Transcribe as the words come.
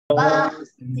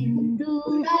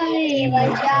सिन्धुभैव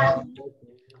च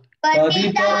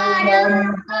पतितानां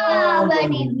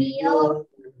पावनेभ्यो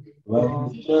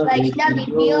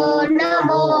वैष्णवेभ्यो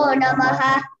नमो नमः।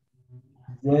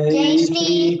 जय श्री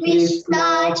कृष्ण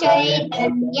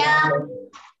चैतन्य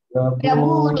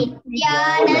प्रभु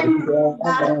नित्यानंद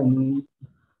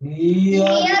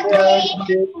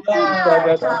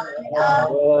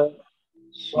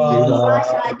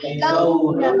श्रीवासादि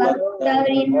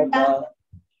गौरभक्तवृन्द।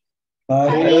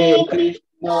 हरे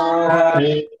Krishna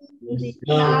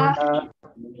Krishna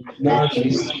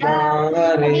Krishna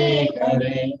Hare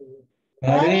Hare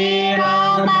Hare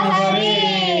Ram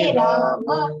Ram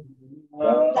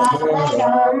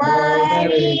Ram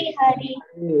Hare Hare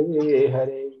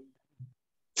Hare.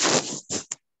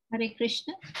 Hare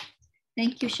Krishna.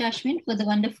 Thank you, Shashwin, for the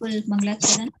wonderful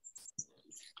Mangalacharan.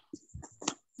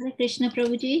 Hare Krishna,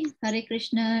 Prabhuji. Hare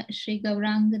Krishna, Shri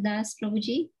Gauranga Das,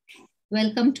 Prabhuji.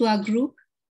 Welcome to our group.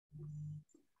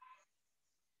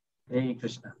 Hare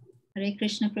Krishna. Hare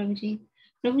Krishna, Prabhuji.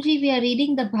 Prabhuji, we are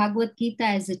reading the Bhagavad Gita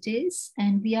as it is,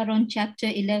 and we are on chapter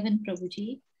 11,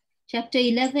 Prabhuji. Chapter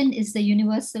 11 is the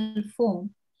universal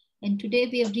form, and today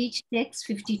we have reached text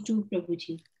 52,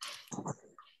 Prabhuji.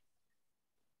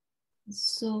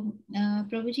 So,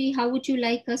 Prabhuji, how would you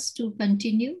like us to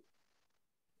continue?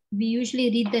 We usually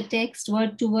read the text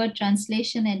word to word,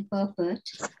 translation and purport.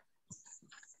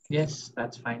 Yes,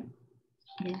 that's fine.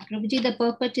 Yeah, Prabhuji, the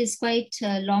purport is quite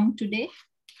long today.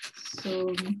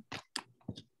 So,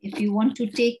 if you want to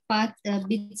take part,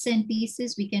 bits and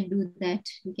pieces, we can do that.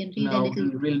 We can read a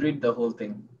little. We'll read the whole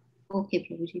thing. Okay,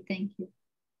 Prabhuji, thank you.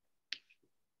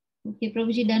 Okay,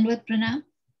 Prabhuji, Dandavat Pranam.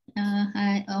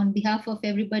 On behalf of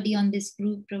everybody on this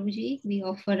group, Prabhuji, we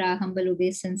offer our humble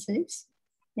obeisances.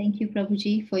 Thank you,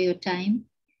 Prabhuji, for your time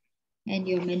and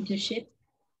your mentorship.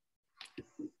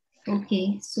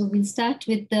 Okay, so we'll start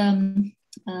with the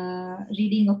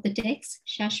reading of the text.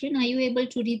 Shashwin, are you able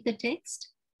to read the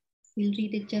text? We'll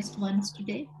read it just once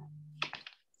today.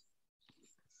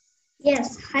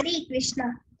 Yes, Hare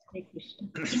Krishna. Hare Krishna.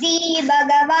 Shri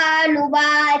Bhagavan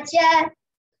Uvacha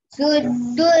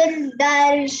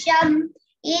Suddurdarsham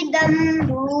idam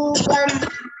rupam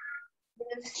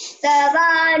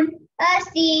Savan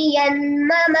asiyan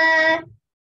mama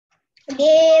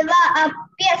deva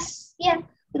apyasya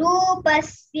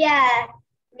rupasya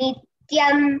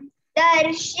nityam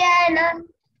darshana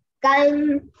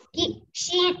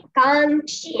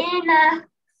kankshena.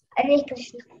 Hare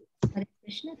Krishna. Hare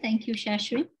Krishna. Thank you,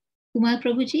 Shashwin. Kumar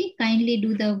Prabhuji, kindly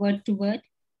do the word to word.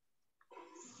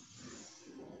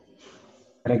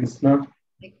 Hare Krishna.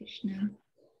 Hare Krishna.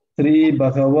 Sri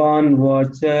Bhagavan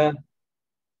Vacha.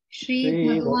 Shri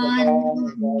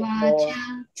Bhagavan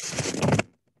Vacha.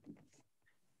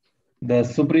 The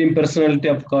Supreme Personality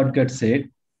of Godhead said.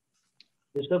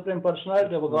 The Supreme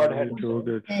Personality of Godhead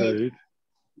said.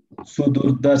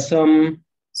 Sudurdasam.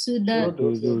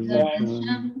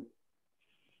 Sudurdasam.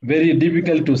 Very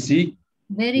difficult to see.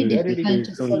 Very difficult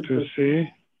to see.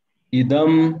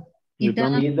 Idam.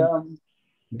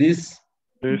 This.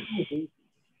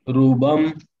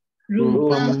 Rubam.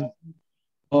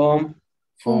 Form.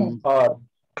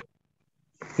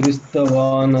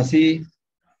 Kristavanasi.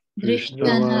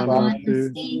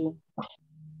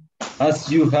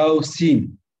 As you have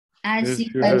seen. As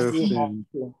you have seen.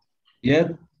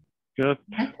 Yet.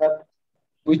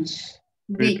 Which.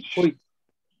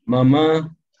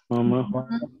 Mama.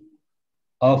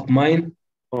 Of mine.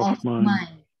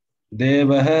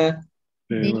 Devaha.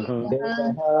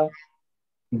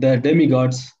 The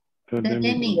demigods.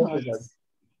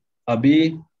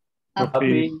 Abhi.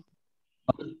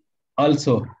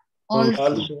 Also.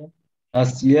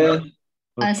 Asya.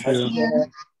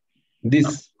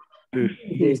 This.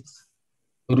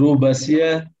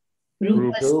 Rubasya.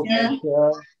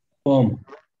 Form.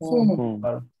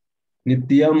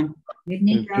 Nityam.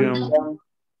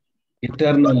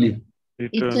 Eternally.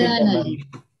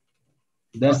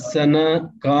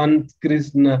 Darsana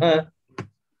Kankrisnaha.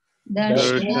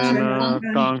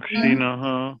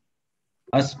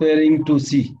 Aspiring to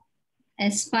see.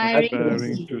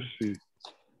 Aspiring to see.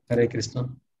 Hare Krishna.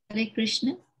 Hare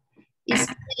Krishna. Is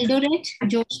Eldoret?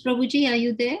 George Prabhuji, are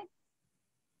you there?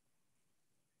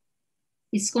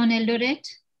 ISKCON Eldoret?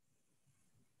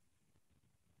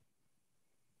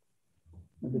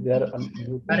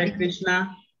 Hare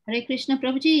Krishna. Hare Krishna,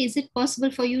 Prabhuji. Is it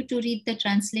possible for you to read the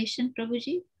translation,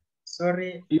 Prabhuji?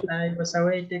 Sorry, I was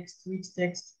away. Text, which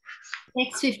text?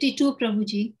 Text 52,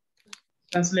 Prabhuji.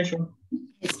 Translation.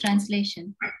 Yes,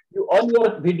 translation. You on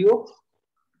your video?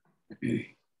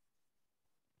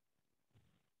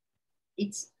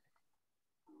 It's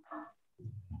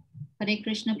Hare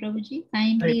Krishna, Prabhuji.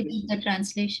 Kindly read the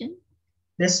translation.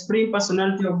 The Supreme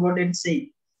Personality of Godhead said,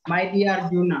 "My dear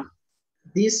Arjuna,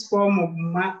 this form of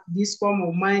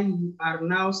mine you are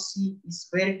now see is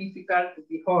very difficult to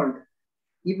behold.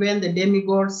 Even the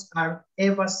demigods are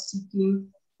ever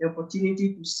seeking the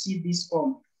opportunity to see this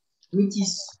form, which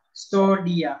is so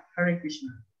dear." Hare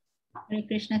Krishna. Hare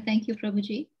Krishna. Thank you,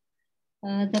 Prabhuji.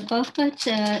 The Papat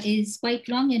is quite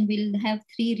long and we'll have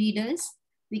 3 readers.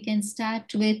 We can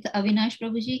start with Avinash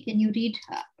Prabhuji. Can you read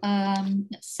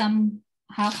some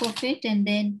half of it, and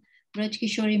then Raj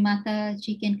Kishori Mata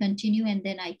ji can continue, and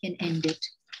then I can end it.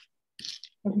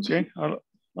 Prabhuji? Okay,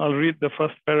 I'll read the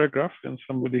first paragraph and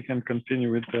somebody can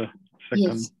continue with the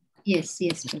second. Yes.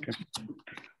 Okay.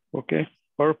 Okay.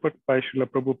 Purport by Srila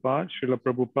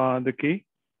Prabhupada ki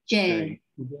Jai.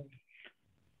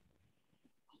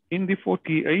 In the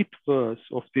 48th verse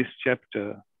of this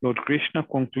chapter, Lord Krishna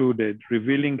concluded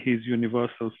revealing his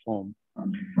universal form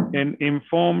and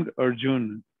informed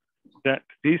Arjuna that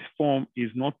this form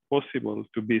is not possible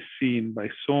to be seen by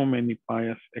so many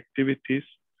pious activities,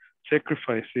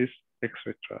 sacrifices,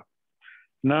 etc.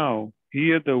 Now,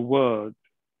 here the word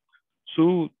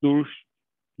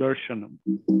Sudarshanam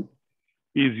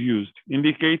is used,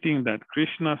 indicating that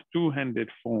Krishna's two-handed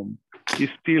form is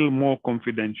still more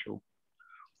confidential.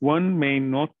 One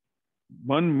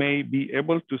may be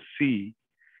able to see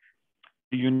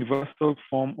the universal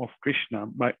form of Krishna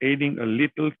by aiding a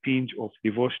little tinge of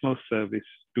devotional service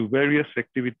to various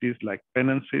activities like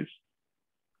penances,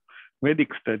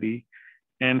 Vedic study,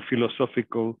 and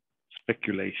philosophical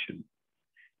speculation.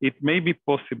 It may be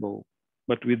possible,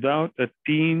 but without a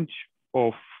tinge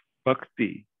of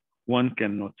bhakti, one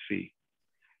cannot see.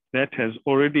 That has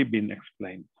already been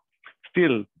explained.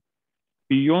 Still,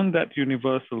 beyond that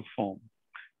universal form,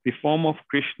 the form of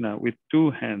Krishna with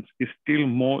 2 hands is still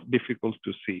more difficult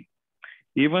to see.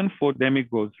 Even for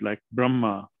demigods like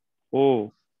Brahma,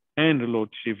 and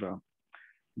Lord Shiva,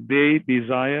 they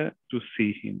desire to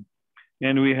see him.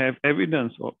 And we have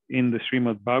evidence in the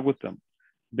Srimad Bhagavatam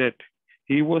that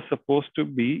he was supposed to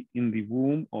be in the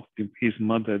womb of his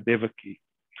mother Devaki.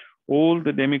 All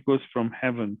the demigods from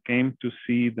heaven came to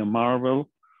see the marvel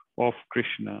of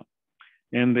Krishna,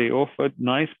 and they offered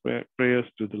nice prayers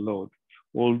to the Lord,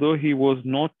 although he was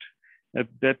not at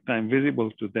that time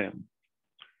visible to them.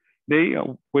 They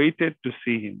waited to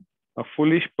see him. A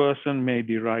foolish person may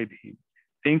deride him,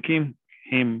 thinking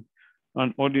him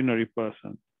an ordinary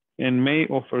person, and may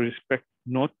offer respect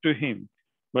not to him,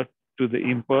 but to the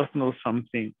impersonal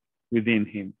something within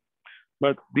him.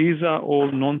 But these are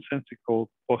all nonsensical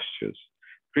postures.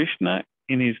 Krishna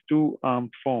in his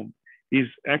 2-armed form is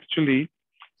actually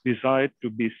desired to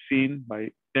be seen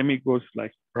by demigods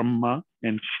like Brahma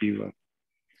and Shiva.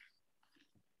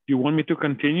 Do you want me to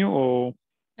continue or?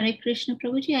 Hare Krishna,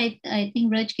 Prabhuji. I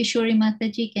think Raj Kishori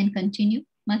Mataji can continue.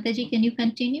 Mataji, can you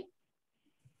continue?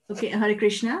 Okay, Hare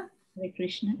Krishna. Hare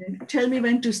Krishna. Tell me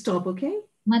when to stop, okay?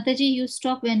 Mataji, you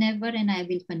stop whenever and I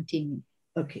will continue.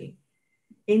 Okay.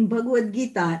 In Bhagavad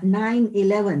Gita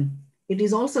 9:11, it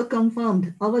is also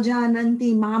confirmed,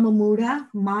 Avajananti mamamura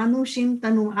manushim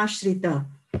tanu ashrita.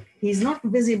 He is not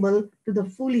visible to the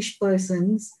foolish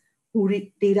persons who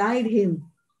deride him.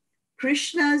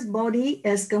 Krishna's body,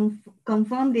 as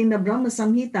confirmed in the Brahma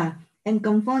Samhita and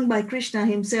confirmed by Krishna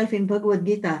himself in Bhagavad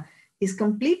Gita, is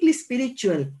completely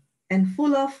spiritual and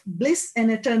full of bliss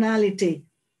and eternality.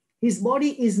 His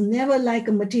body is never like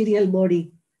a material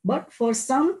body. But for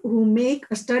some who make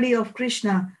a study of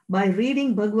Krishna by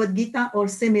reading Bhagavad Gita or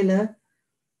similar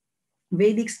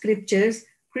Vedic scriptures,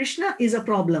 Krishna is a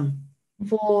problem.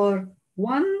 For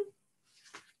one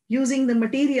using the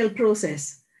material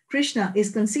process, Krishna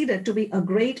is considered to be a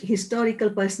great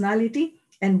historical personality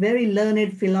and very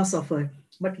learned philosopher.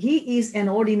 But he is an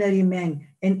ordinary man.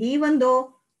 And even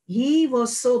though he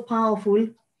was so powerful,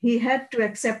 he had to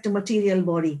accept a material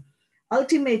body.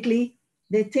 Ultimately,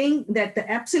 they think that the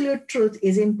absolute truth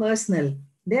is impersonal.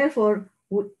 Therefore,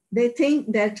 they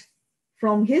think that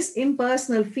from his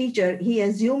impersonal feature, he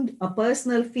assumed a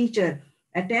personal feature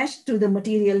attached to the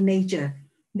material nature.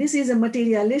 This is a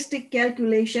materialistic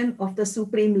calculation of the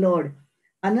Supreme Lord.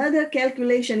 Another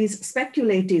calculation is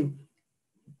speculative.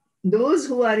 Those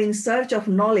who are in search of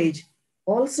knowledge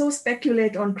also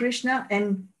speculate on Krishna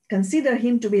and consider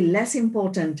him to be less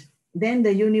important than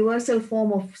the universal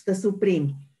form of the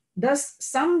Supreme. Thus,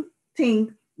 some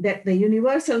think that the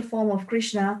universal form of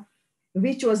Krishna,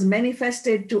 which was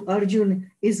manifested to Arjuna,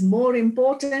 is more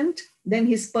important than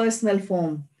his personal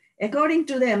form. According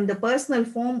to them, the personal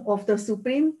form of the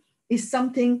Supreme is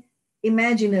something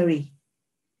imaginary.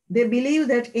 They believe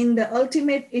that in the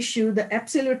ultimate issue, the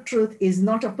absolute truth is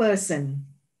not a person.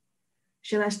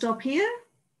 Shall I stop here?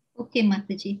 Okay,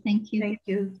 Mataji, thank you. Thank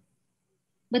you.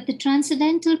 But the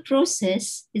transcendental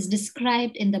process is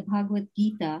described in the Bhagavad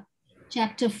Gita,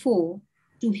 chapter 4,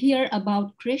 to hear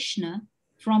about Krishna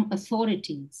from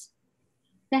authorities.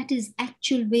 That is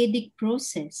actual Vedic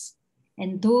process.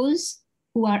 And those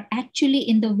who are actually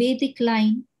in the Vedic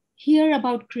line hear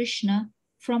about Krishna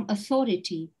from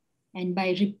authority. And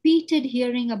by repeated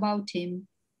hearing about him,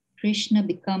 Krishna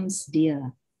becomes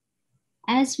dear.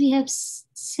 As we have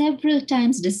several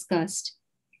times discussed,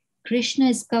 Krishna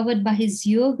is covered by his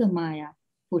Yoga Maya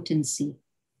potency.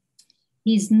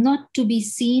 He is not to be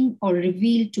seen or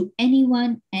revealed to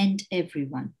anyone and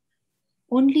everyone.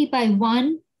 Only by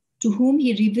one to whom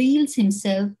he reveals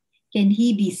himself can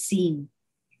he be seen.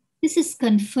 This is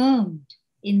confirmed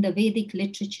in the Vedic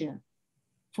literature.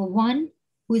 For one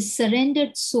who is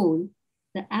surrendered soul,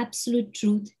 the absolute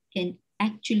truth can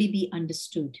actually be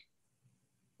understood.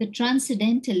 The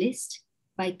transcendentalist,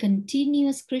 by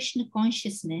continuous Krishna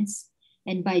consciousness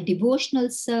and by devotional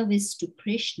service to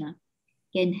Krishna,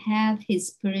 can have his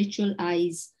spiritual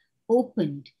eyes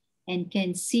opened and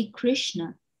can see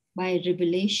Krishna by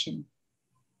revelation.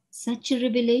 Such a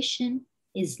revelation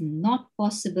is not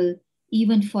possible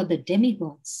even for the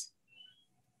demigods.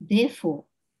 Therefore,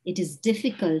 it is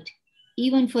difficult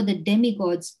even for the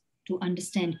demigods to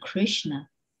understand Krishna,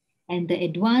 and the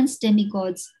advanced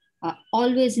demigods are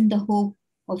always in the hope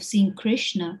of seeing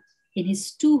Krishna in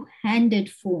his two-handed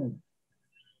form.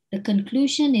 The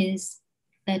conclusion is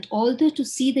that although to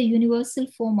see the universal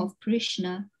form of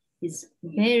Krishna is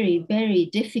very, very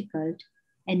difficult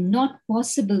and not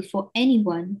possible for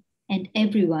anyone and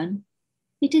everyone,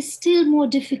 it is still more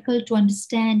difficult to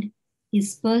understand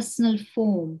his personal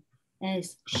form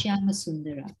as Shyama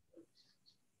Sundara.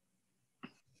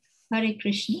 Hare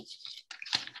Krishna.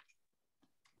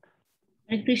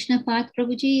 Hare Krishna Path,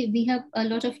 Prabhuji, we have a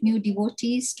lot of new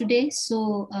devotees today.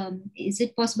 So is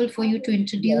it possible for you to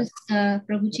introduce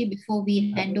Prabhuji before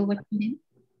we hand over to him?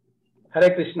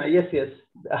 Hare Krishna. Yes, yes.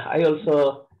 I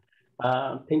also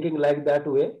thinking like that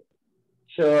way.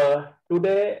 So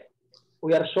today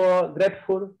we are so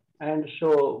grateful, and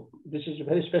so this is a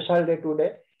very special day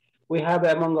today. We have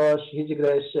among us His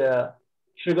Grace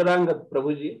Sri Gauranga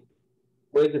Prabhuji,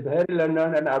 who is a very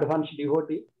learned and advanced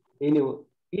devotee in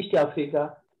East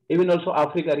Africa, even also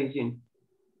Africa region.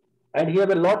 And he has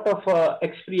a lot of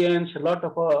experience, a lot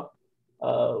of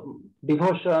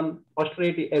devotion,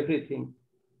 austerity, everything.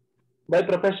 By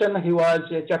profession, he was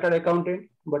a chartered accountant,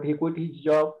 but he quit his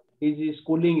job. He's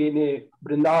schooling in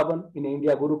Vrindavan, in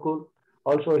India, Gurukul.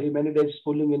 Also, he many days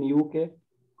schooling in UK.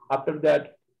 After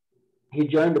that, he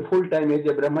joined full-time as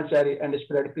a brahmachari and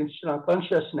spread Krishna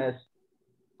consciousness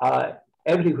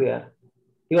everywhere.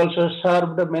 He also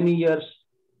served many years,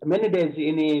 many days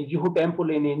in a Juhu temple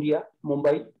in India,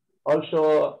 Mumbai.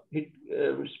 Also, he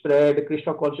spread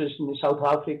Krishna consciousness in South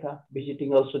Africa,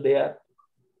 visiting also there.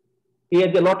 He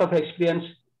has a lot of experience,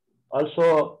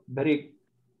 also very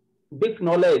deep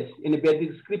knowledge in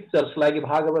Vedic scriptures like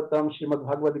Bhagavatam, Srimad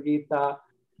Bhagavad Gita,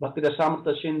 Bhakti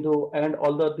Rasamrita Sindhu, and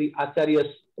all the acharyas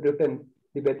written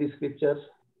the Vedic scriptures.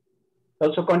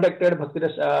 Also conducted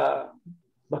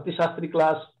Bhakti Shastri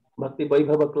class, Bhakti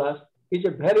Vaibhava class. He's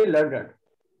a very learned,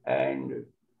 and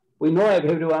we know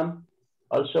everyone.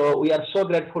 Also, we are so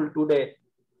grateful today.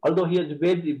 Although he is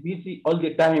very busy all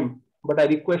the time, but I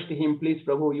request him, please,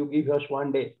 Prabhu, you give us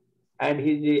one day. And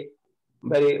he's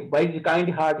very, by his kind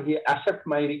heart, he accept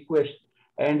my request,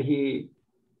 and he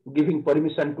giving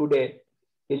permission today.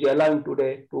 He's allowing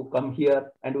today to come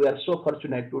here, and we are so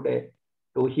fortunate today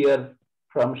to hear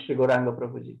from Sri Gauranga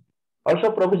Prabhuji.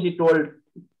 Also, Prabhuji told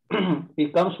he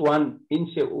comes once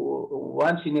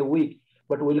in a week,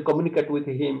 but we'll communicate with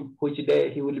him which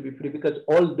day he will be free, because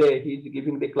all day he's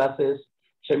giving the classes,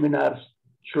 seminars,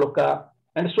 shloka,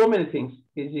 and so many things.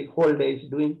 His whole day is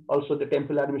doing, also the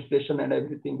temple administration and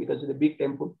everything, because it's a big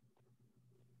temple.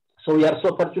 So we are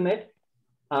so fortunate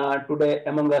today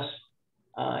among us,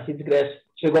 His Grace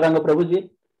Sri Gauranga Prabhuji.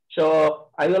 So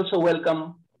I also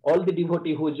welcome all the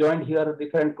devotees who joined here,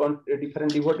 different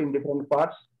devotees in different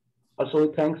parts.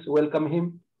 Also, thanks, welcome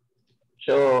him.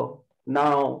 So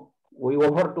now we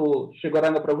over to Sri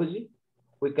Gauranga Prabhuji.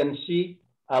 We can see,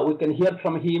 we can hear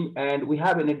from him, and we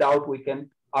have any doubt, we can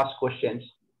ask questions.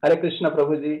 Hare Krishna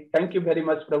Prabhuji. Thank you very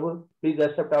much, Prabhu. Please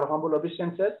accept our humble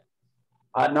obeisances.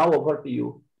 Now over to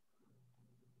you.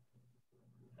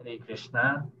 Hare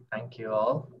Krishna. Thank you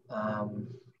all.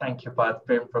 Thank you, Path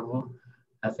Prem Prabhu.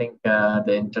 I think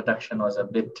the introduction was a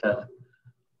bit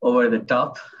over the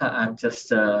top. I'm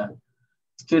just a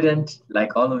student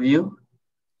like all of you.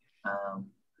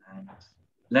 And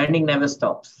learning never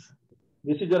stops.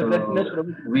 This is your greatness,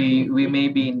 Prabhu. We may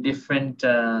be in different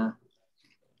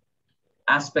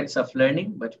aspects of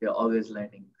learning, but we are always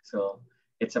learning. So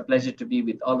it's a pleasure to be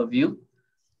with all of you.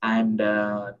 And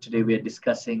today we are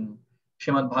discussing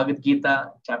Srimad Bhagavad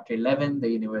Gita, chapter 11, the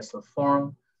universal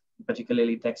form,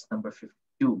 particularly text number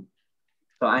 52.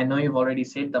 So I know you've already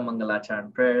said the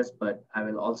Mangalacharan prayers, but I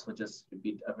will also just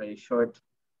repeat a very short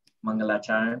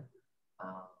Mangalacharan,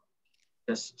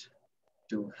 just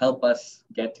to help us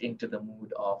get into the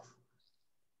mood of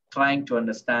trying to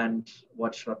understand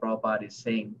what Srila Prabhupada is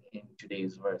saying in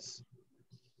today's verse.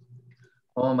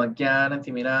 Om Ajnana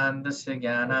Timirandasya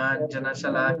Jnananjana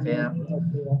Shalakaya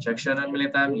Chaksharam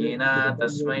Militam Yena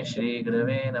Tasmai Shri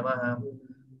Gurave Namaha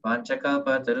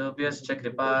Vanchakalpatarubhyascha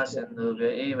Kripa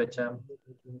Sindhubhya Evacha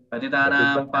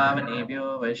Patitanam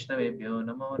Pavanebhyo Vaishnavebhyo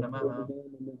Namo Namaha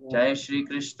Jai Shri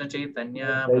Krishna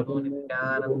Chaitanya Prabhu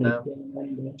Nityananda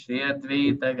Shri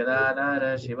Advaita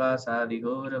Gadadhara Shivasadi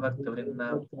Gaura Bhakta Vrinda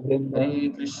Hare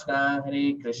Krishna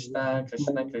Krishna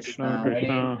Krishna Krishna Hare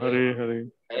Krishna Hare Hare.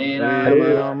 Hare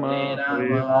Hare Rama Rama, Hare Hare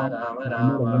Rama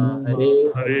Rama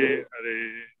Hare Hare Hare.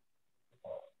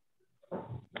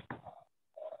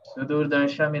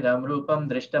 Sudurdarshamidam Rupam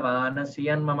Drishtavanasi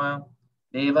Yanmama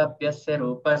Devapyasya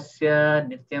Rupasya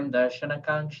Nityam Darshana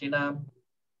Kangshinam.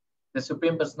 The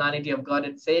Supreme Personality of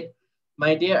Godhead said,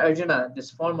 "My dear Arjuna,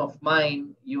 this form of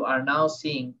mine you are now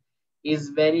seeing is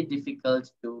very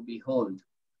difficult to behold.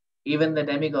 Even the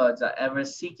demigods are ever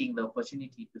seeking the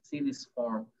opportunity to see this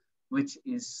form, which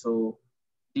is so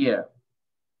dear."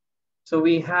 So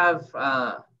we have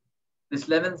this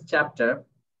 11th chapter,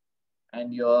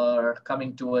 and you're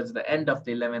coming towards the end of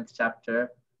the 11th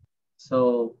chapter.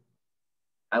 So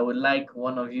I would like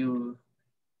one of you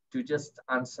to just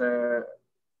answer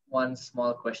one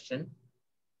small question.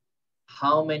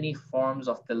 How many forms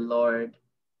of the Lord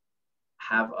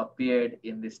have appeared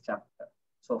in this chapter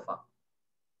so far,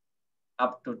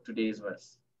 up to today's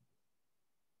verse?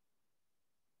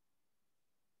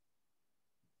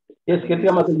 Yes,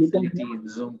 Kirtia Mata, you can. Facility in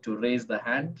Zoom to raise the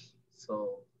hand.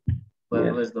 So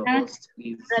whoever is the host,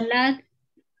 please.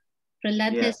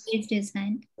 Prahlad Yes. has raised his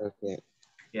hand. Okay.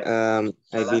 Yes.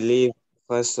 I believe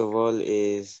first of all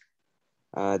is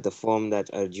the form that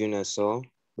Arjuna saw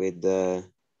with the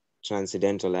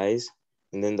transcendental eyes,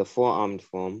 and then the four-armed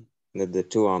form, and then the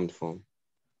two-armed form.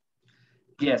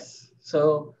 Yes.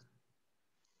 So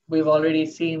we've already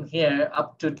seen here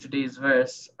up to today's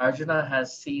verse, Arjuna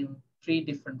has seen 3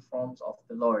 different forms of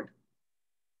the Lord.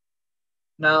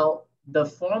 Now, the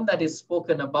form that is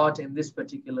spoken about in this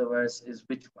particular verse is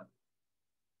which one?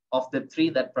 Of the 3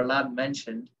 that Prahlad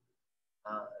mentioned,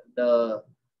 the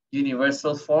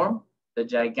universal form, the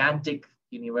gigantic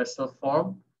universal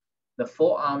form, the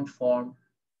four-armed form,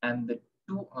 and the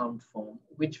two-armed form.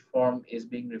 Which form is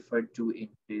being referred to in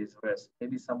today's verse?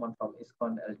 Maybe someone from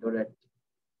ISKCON Eldoret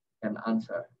can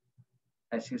answer.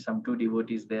 I see some 2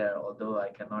 devotees there, although I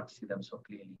cannot see them so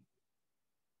clearly.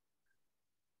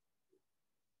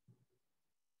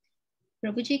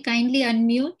 Prabhuji, kindly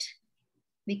unmute.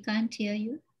 We can't hear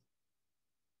you.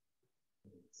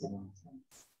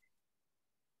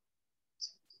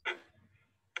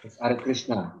 Hare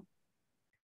Krishna.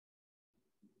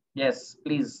 Yes,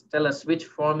 please tell us which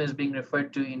form is being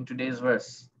referred to in today's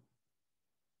verse.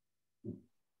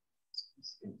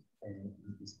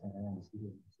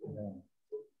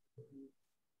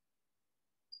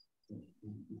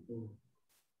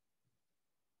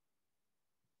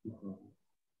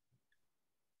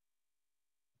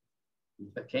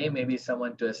 Okay, maybe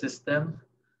someone to assist them.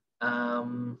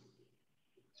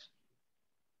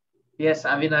 Yes,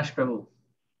 Avinash Prabhu,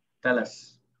 tell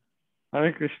us.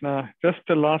 Hare Krishna. Just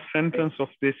the last sentence of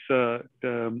this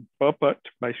purport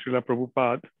by Srila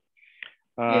Prabhupada.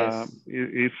 Yes.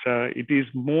 It is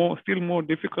still more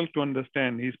difficult to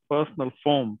understand his personal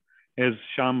form as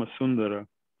Shama Sundara.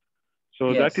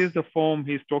 So Yes. that is the form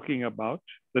he's talking about,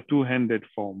 the two-handed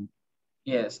form.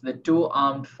 Yes, the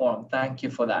two-armed form. Thank you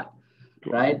for that.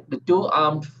 Right? The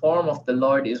two-armed form of the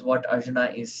Lord is what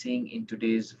Arjuna is seeing in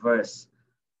today's verse.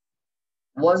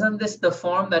 Wasn't this the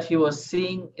form that he was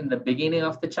seeing in the beginning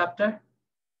of the chapter?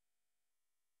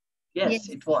 Yes,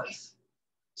 it was.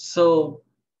 So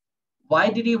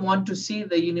why did he want to see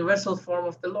the universal form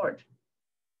of the Lord?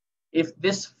 If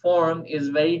this form is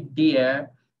very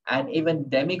dear and even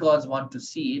demigods want to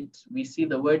see it, we see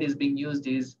the word is being used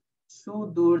is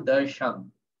Sudur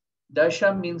Darsham.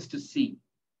 Darsham means to see.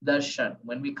 Darshan.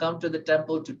 When we come to the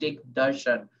temple to take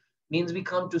darshan, means we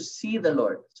come to see the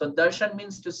Lord. So darshan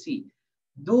means to see.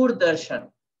 Dur Darshan.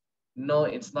 No,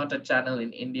 it's not a channel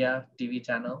in India, TV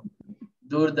channel.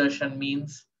 Dur Darshan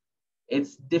means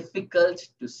it's difficult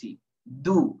to see.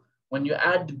 Du, When you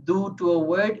add du to a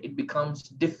word, it becomes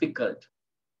difficult,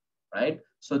 right?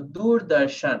 So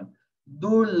durdarshan,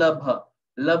 durlabha.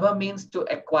 Labha means to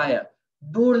acquire.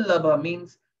 Durlabha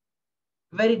means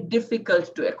very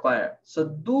difficult to acquire.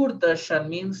 So durdarshan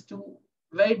means to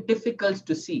very difficult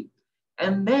to see.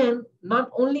 And then not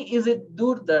only is it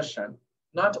durdarshan,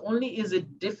 not only is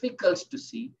it difficult to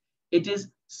see, it is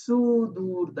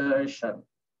sudurdarshan.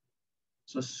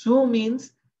 So su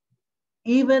means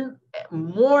even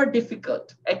more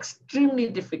difficult, extremely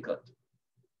difficult,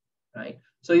 right?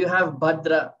 So you have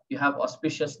bhadra, you have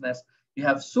auspiciousness, you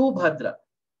have subhadra.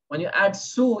 When you add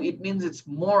su, it means it's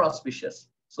more auspicious.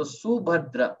 So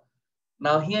subhadra.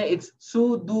 Now here it's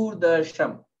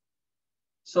sudurdarsham.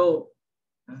 So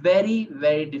very,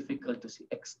 very difficult to see,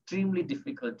 extremely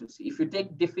difficult to see. If you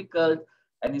take difficult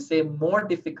and you say more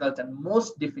difficult and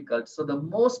most difficult, so the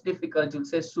most difficult, you'll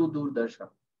say sudurdarsham.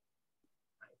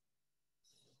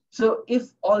 So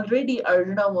if already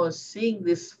Arjuna was seeing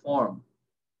this form,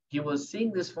 he was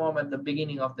seeing this form at the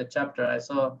beginning of the chapter. I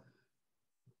saw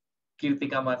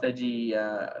Kirtika Mataji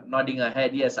nodding her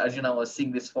head. Yes, Arjuna was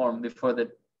seeing this form before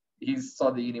that he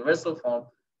saw the universal form.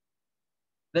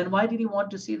 Then why did he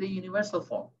want to see the universal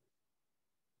form?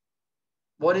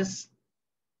 What was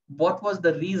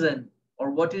the reason,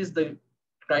 or what is the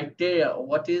criteria, or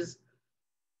what is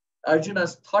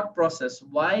Arjuna's thought process?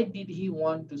 Why did he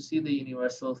want to see the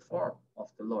universal form of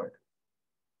the Lord?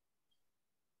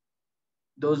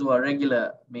 Those who are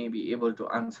regular may be able to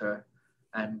answer,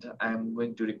 and I'm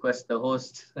going to request the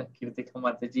host, Kirtika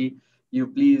Mataji, you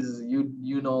please,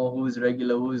 you know who's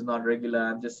regular, who's not regular.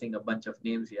 I'm just saying a bunch of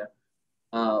names here.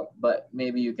 But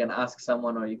maybe you can ask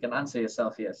someone, or you can answer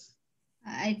yourself. Yes.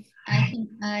 I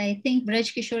think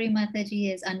Braj Kishori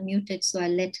Mataji is unmuted, so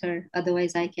I'll let her.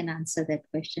 Otherwise, I can answer that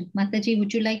question. Mataji,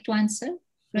 would you like to answer?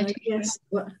 Yes,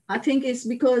 well, I think it's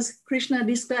because Krishna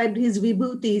described his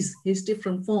vibhutis, his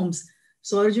different forms.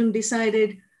 So Arjun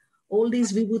decided, all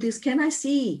these vibhutis, can I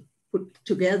see put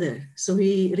together? So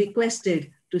he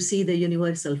requested to see the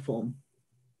universal form.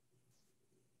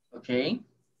 Okay.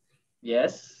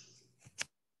 Yes.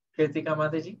 Kritika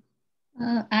Mataji?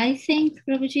 I think,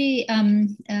 Prabhuji,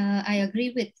 I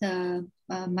agree with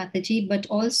Mataji, but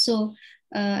also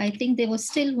I think there was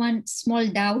still one small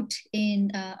doubt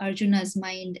in Arjuna's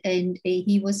mind, and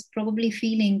he was probably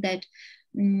feeling that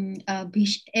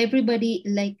everybody,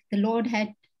 like the Lord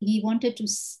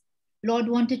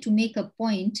wanted to make a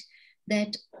point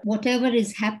that whatever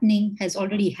is happening has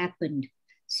already happened.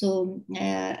 So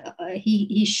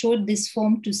he showed this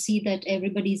form to see that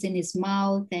everybody's in his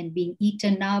mouth and being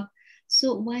eaten up.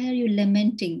 So why are you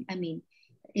lamenting? I mean,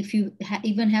 if you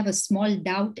even have a small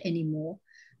doubt anymore,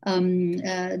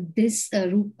 after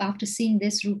seeing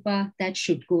this Rupa, that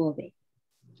should go away.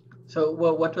 So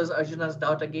what was Arjuna's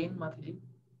doubt again, Mataji?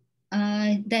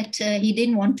 That he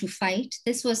didn't want to fight.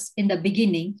 This was in the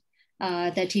beginning,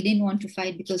 that he didn't want to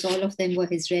fight because all of them were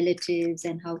his relatives,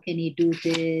 and how can he do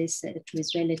this to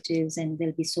his relatives, and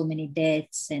there'll be so many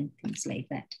deaths and things like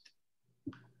that.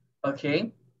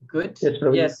 Okay, good. Yes,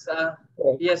 Prabhuji. Yes,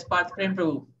 yes, Parth Prem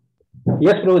Prabhu.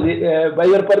 Yes, Prabhuji. By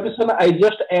your permission, I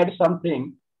just add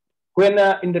something. When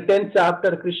in the 10th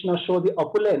chapter, Krishna showed the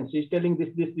opulence, he's telling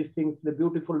these things, the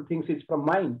beautiful things is from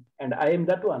mine, and I am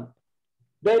that one.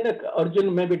 Then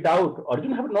Arjun maybe doubt.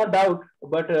 Arjun have no doubt,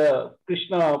 but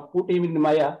Krishna put him in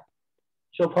Maya.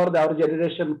 So for our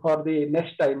generation, for the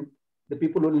next time, the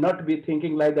people will not be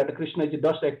thinking like that. Krishna is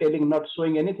just telling, not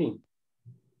showing anything.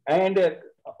 And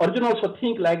Arjun also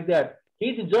think like that.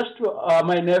 He's just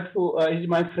my nephew, he's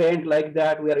my friend, like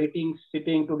that. We are eating,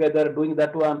 sitting together, doing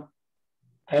that one.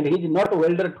 And he's not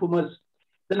welder too much.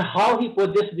 Then how he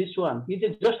possessed this one? He's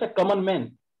just a common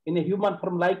man in a human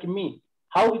form like me.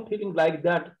 How he feeling like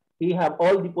that? He have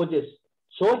all the possess.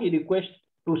 So he requests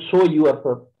to show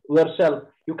yourself.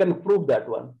 You can prove that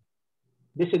one.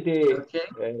 This is the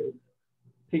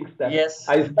things that yes,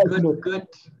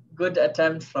 good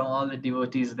attempt from all the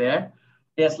devotees there.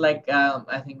 Yes, like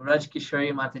I think Raj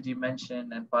Kishori Mataji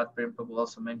mentioned, and Parth Prem Prabhu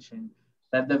also mentioned,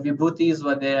 that the vibhutis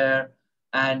were there.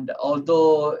 And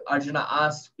although Arjuna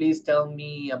asked, please tell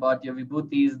me about your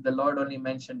vibhutis, the Lord only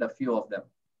mentioned a few of them,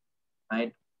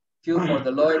 right? Few for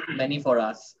the Lord, many for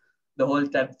us. The whole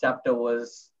 10th chapter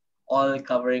was all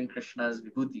covering Krishna's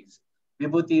vibhutis.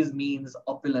 Vibhutis means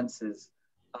opulences.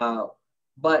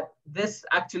 But this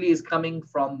actually is coming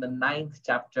from the 9th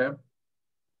chapter.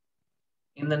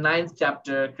 In the 9th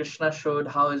chapter, Krishna showed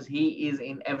how he is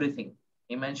in everything.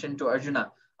 He mentioned to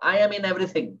Arjuna, I am in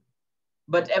everything,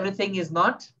 but everything is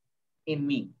not in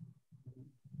me.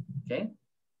 Okay.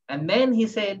 And then he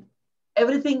said,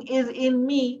 everything is in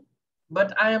me,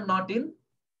 but I am not in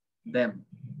them.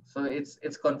 So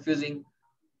it's confusing.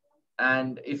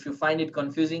 And if you find it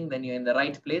confusing, then you're in the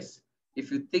right place.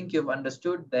 If you think you've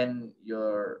understood, then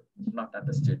you're not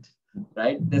understood,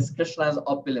 right? This Krishna's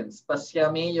opulence.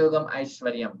 Pasyame yogam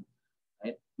aishwaryam,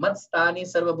 right? Matstani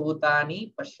sarva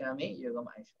bhutani pasyame yogam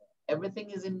aishwaryam. Everything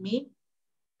is in me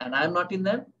and I'm not in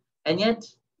them. And yet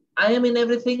I am in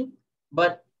everything,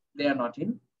 but they are not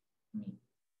in me.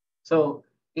 So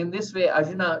in this way,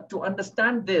 Arjuna, to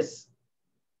understand this,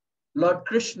 Lord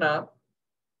Krishna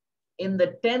in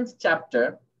the 10th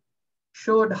chapter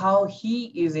showed how he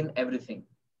is in everything.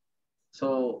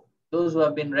 So those who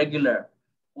have been regular,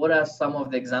 what are some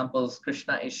of the examples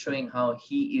Krishna is showing how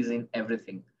he is in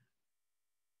everything?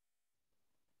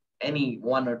 Any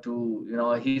one or two,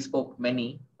 he spoke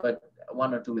many, but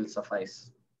one or two will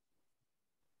suffice.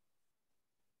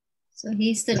 So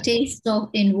he's the taste of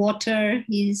in water,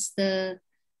 he's the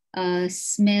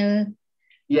smell.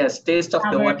 Yes, taste of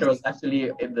the water was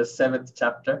actually in the 7th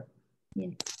chapter.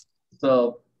 Yeah.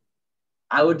 So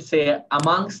I would say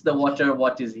amongst the water,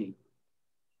 what is he?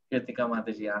 Kirtika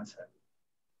Mataji answer.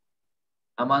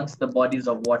 Amongst the bodies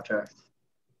of water,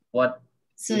 what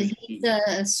so is he's he?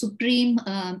 the supreme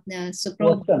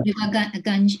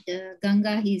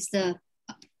Ganga, he's the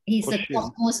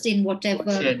topmost in whatever.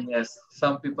 Ocean, yes.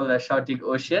 Some people are shouting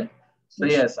ocean. So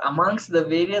yes, amongst the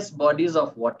various bodies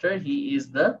of water, he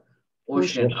is the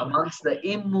ocean. Amongst the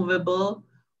immovable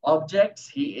objects,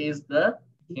 he is the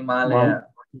Himalaya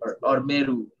or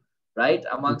Meru, right?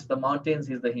 Amongst the mountains,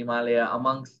 he's the Himalaya.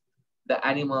 Amongst the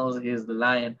animals, he is the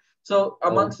lion. So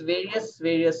amongst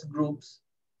various groups,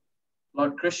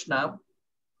 Lord Krishna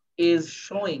is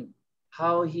showing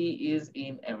how he is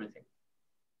in everything.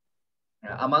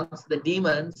 Amongst the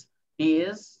demons, he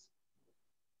is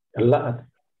Prahlad.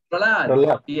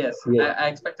 Yes, yes. I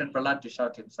expected Prahlad to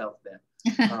shout himself there.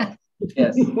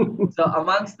 Yes. So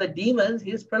amongst the demons,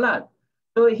 he's Prahlad.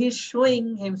 So he's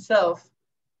showing himself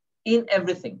in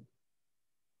everything.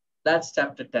 That's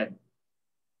chapter 10.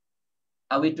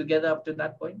 Are we together up to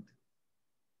that point?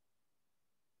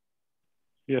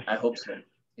 Yes. I hope so.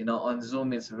 On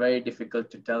Zoom, it's very difficult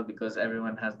to tell because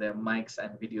everyone has their mics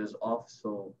and videos off.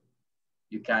 So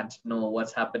you can't know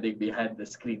what's happening behind the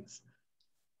screens.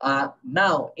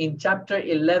 Now, in chapter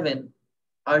 11,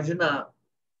 Arjuna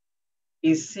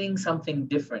is seeing something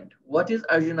different. What is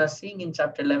Arjuna seeing in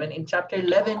chapter 11? In chapter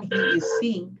 11, he is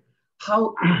seeing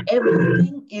how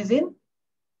everything is in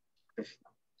Krishna.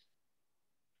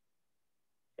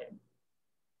 Okay.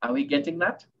 Are we getting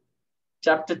that?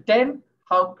 Chapter 10,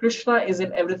 how Krishna is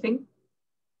in everything.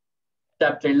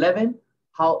 Chapter 11,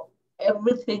 how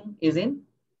everything is in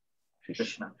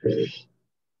Krishna.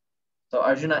 So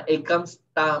Arjuna ekam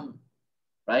tam,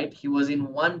 right? He was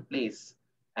in one place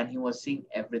and he was seeing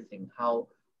everything, how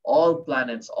all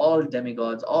planets, all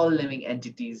demigods, all living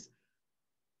entities,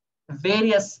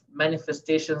 various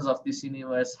manifestations of this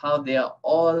universe, how they are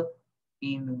all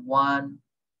in one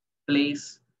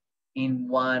place, in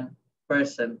one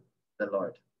person, the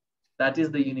Lord. That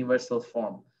is the universal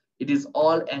form. It is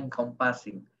all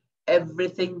encompassing.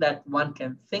 Everything that one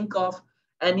can think of,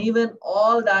 and even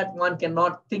all that one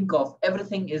cannot think of,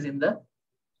 everything is in the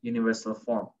universal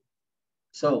form.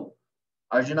 So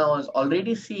Arjuna was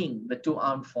already seeing the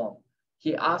two-armed form.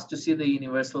 He asked to see the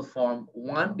universal form.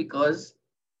 One, because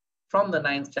from the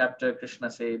 9th chapter, Krishna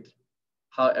said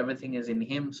how everything is in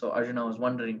him. So Arjuna was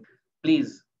wondering,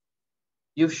 please,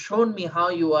 you've shown me how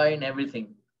you are in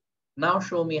everything. Now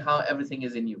show me how everything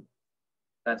is in you.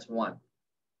 That's one.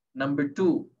 Number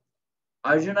two,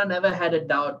 Arjuna never had a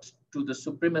doubt to the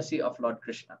supremacy of Lord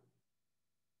Krishna.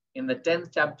 In the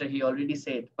 10th chapter, he already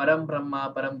said, Param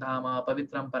Brahma, Param Dhama,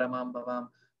 Pavitram Paramam Bhavam,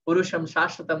 Purusham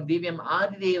Shashvatam Divyam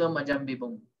Adidevam Ajam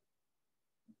Vibhum.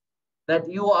 That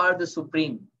you are the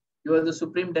supreme. You are the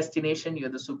supreme destination. You are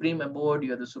the supreme abode.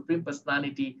 You are the supreme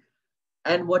personality.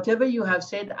 And whatever you have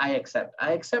said, I accept.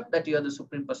 I accept that you are the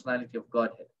supreme personality of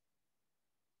Godhead.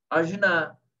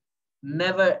 Arjuna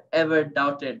never ever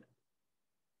doubted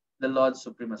the Lord's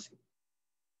supremacy.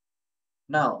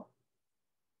 Now,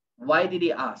 why did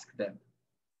he ask then?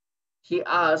 He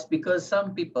asked because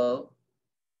some people,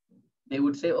 they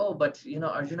would say, oh, but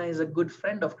Arjuna is a good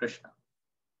friend of Krishna.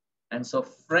 And so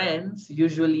friends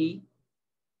usually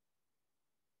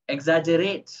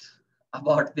exaggerate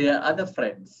about their other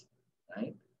friends,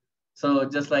 right? So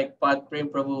just like Path Prem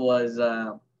Prabhu was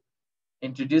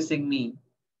introducing me,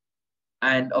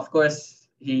 and of course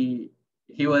he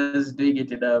was doing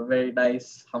it in a very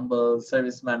nice, humble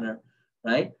service manner,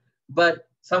 right? But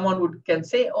someone can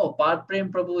say, oh, Path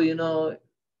Prem Prabhu,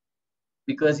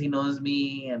 because he knows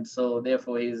me, and so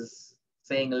therefore he's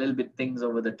saying a little bit things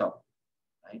over the top,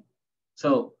 right?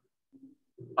 So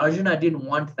Arjuna didn't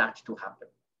want that to happen.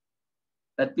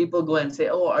 That people go and say,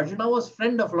 oh, Arjuna was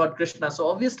friend of Lord Krishna, so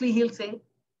obviously he'll say.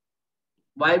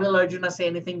 Why will Arjuna say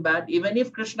anything bad? Even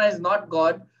if Krishna is not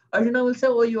God, Arjuna will say,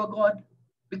 oh, you are God,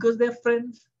 because they're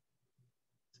friends.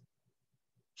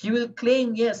 He will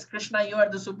claim, yes, Krishna, you are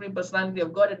the Supreme Personality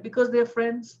of Godhead, because they're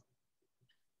friends.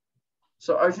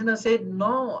 So Arjuna said,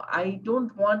 no, I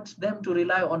don't want them to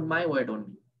rely on my word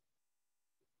only.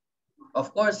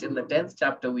 Of course, in the 10th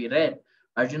chapter we read,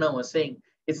 Arjuna was saying,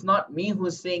 it's not me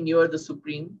who's saying you are the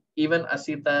Supreme. Even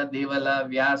Asita, Devala,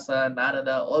 Vyasa,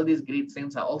 Narada, all these great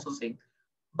saints are also saying.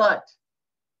 But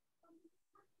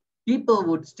people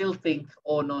would still think,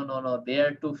 oh, no, they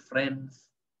are two friends,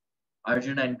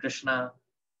 Arjuna and Krishna.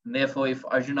 And therefore, if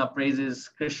Arjuna praises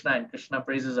Krishna and Krishna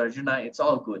praises Arjuna, it's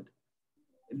all good.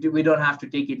 We don't have to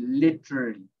take it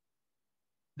literally.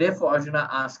 Therefore, Arjuna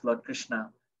asked Lord Krishna,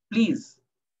 please,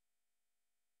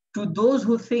 to those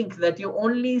who think that you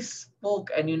only spoke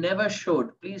and you never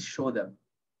showed, please show them.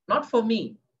 Not for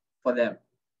me, for them.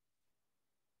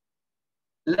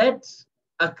 Let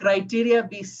a criteria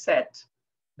be set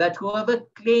that whoever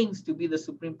claims to be the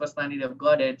Supreme Personality of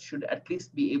Godhead should at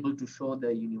least be able to show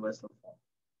the universal form.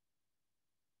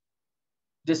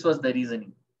 This was the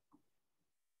reasoning.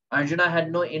 Arjuna had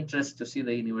no interest to see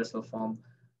the universal form.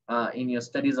 In your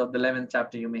studies of the 11th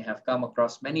chapter, you may have come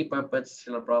across many purports,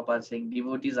 Srila Prabhupada saying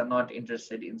devotees are not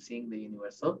interested in seeing the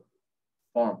universal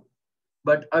form.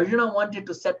 But Arjuna wanted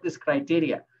to set this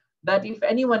criteria that if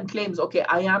anyone claims, okay,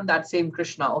 I am that same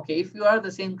Krishna, okay, if you are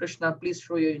the same Krishna, please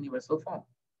show your universal form.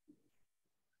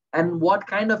 And what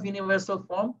kind of universal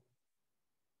form?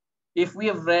 If we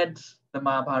have read the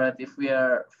Mahabharata, if we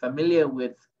are familiar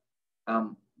with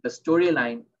the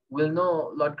storyline, we'll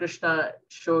know Lord Krishna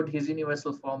showed his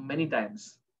universal form many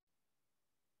times.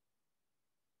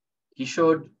 He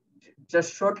showed,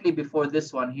 just shortly before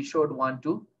this one, he showed one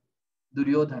to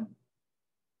Duryodhana.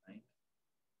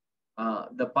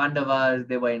 Right? The Pandavas,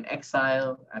 they were in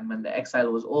exile, and when the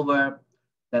exile was over,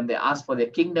 then they asked for their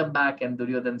kingdom back, and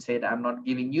Duryodhana said, I'm not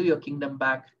giving you your kingdom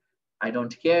back. I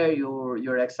don't care,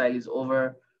 your exile is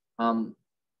over.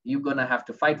 You're gonna have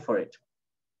to fight for it.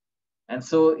 And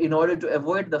so in order to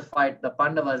avoid the fight, the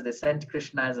Pandavas, they sent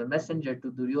Krishna as a messenger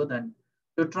to Duryodhana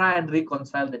to try and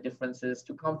reconcile the differences,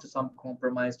 to come to some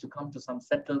compromise, to come to some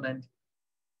settlement.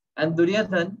 And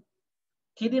Duryodhana,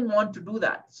 he didn't want to do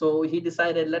that. So he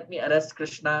decided, let me arrest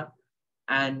Krishna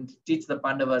and teach the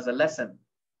Pandavas a lesson.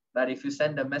 That if you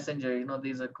send a messenger, you know,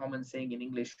 there's a common saying in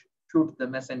English, shoot the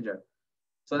messenger.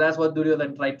 So that's what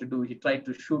Duryodhana tried to do. He tried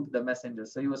to shoot the messenger.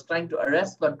 So he was trying to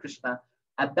arrest Lord Krishna.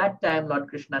 At that time, Lord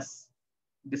Krishna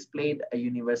displayed a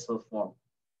universal form.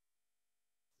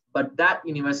 But that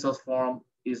universal form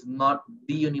is not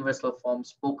the universal form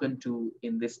spoken to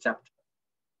in this chapter.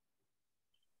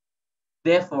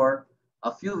 Therefore,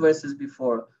 a few verses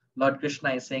before, Lord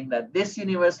Krishna is saying that this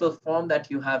universal form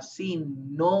that you have seen,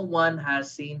 no one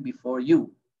has seen before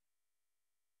you.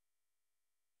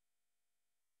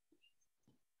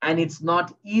 And it's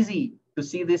not easy to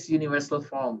see this universal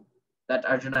form that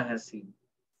Arjuna has seen.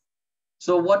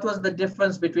 So what was the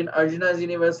difference between Arjuna's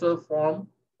universal form,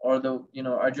 or the,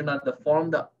 Arjuna, the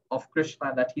form of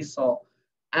Krishna that he saw,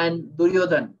 and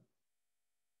Duryodhana,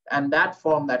 and that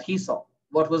form that he saw?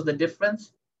 What was the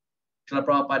difference? Srila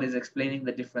Prabhupada is explaining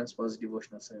the difference was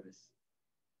devotional service.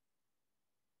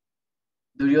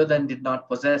 Duryodhana did not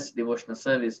possess devotional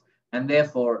service, and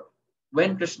therefore,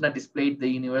 when Krishna displayed the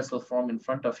universal form in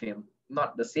front of him,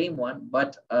 not the same one,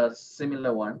 but a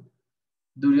similar one,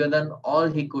 Duryodhana, all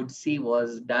he could see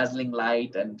was dazzling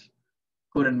light and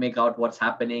couldn't make out what's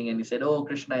happening. And he said, oh,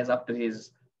 Krishna is up to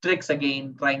his tricks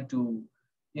again, trying to,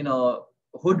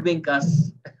 hoodwink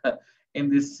us in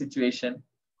this situation.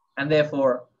 And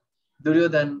therefore,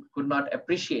 Duryodhana could not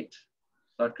appreciate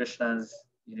Lord Krishna's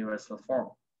universal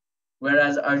form.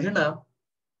 Whereas Arjuna,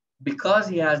 because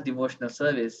he has devotional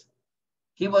service,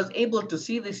 he was able to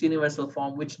see this universal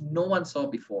form which no one saw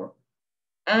before.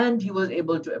 And he was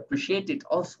able to appreciate it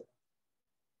also.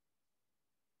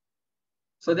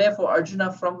 So therefore,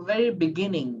 Arjuna, from very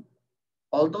beginning,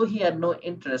 although he had no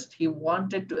interest, he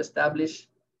wanted to establish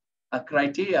a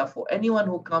criteria for anyone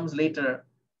who comes later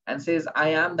and says, I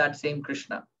am that same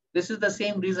Krishna. This is the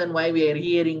same reason why we are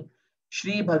hearing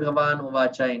Shri Bhagavan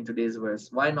Uvacha in today's verse.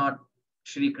 Why not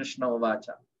Shri Krishna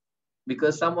Uvacha?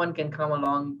 Because someone can come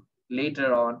along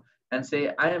later on and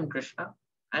say, I am Krishna.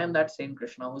 I am that same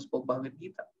Krishna who spoke Bhagavad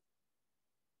Gita.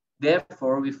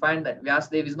 Therefore, we find that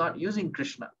Vyasadeva is not using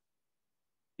Krishna.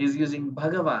 He's using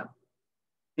Bhagavan.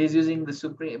 He's using the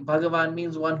Supreme. Bhagavan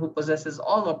means one who possesses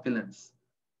all opulence.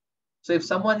 So if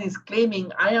someone is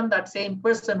claiming, I am that same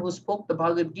person who spoke the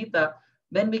Bhagavad Gita,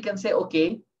 then we can say,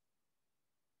 okay,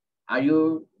 are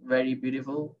you very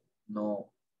beautiful? No.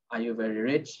 Are you very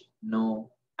rich?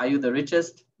 No. Are you the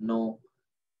richest? No.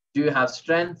 Do you have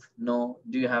strength? No.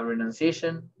 Do you have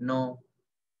renunciation? No.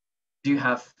 Do you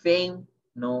have fame?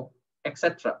 No,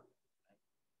 etc.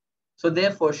 So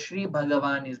therefore, Sri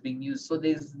Bhagavan is being used. So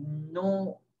there's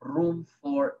no room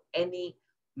for any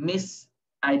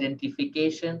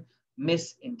misidentification,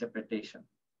 misinterpretation.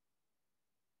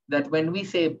 That when we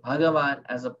say Bhagavan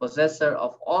as a possessor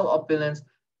of all opulence,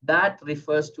 that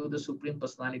refers to the Supreme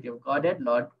Personality of Godhead,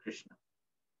 Lord Krishna.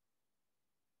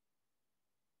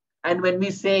 And when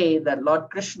we say that Lord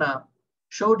Krishna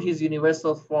showed his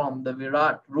universal form, the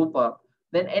Virat Rupa,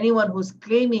 then anyone who's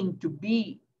claiming to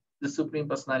be the Supreme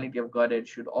Personality of Godhead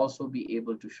should also be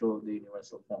able to show the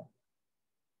universal form.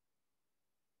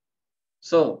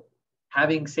 So,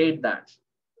 having said that,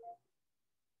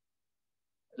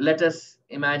 let us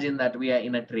imagine that we are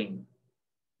in a train.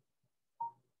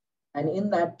 And in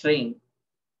that train,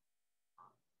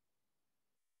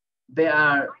 there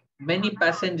are many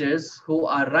passengers who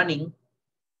are running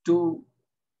to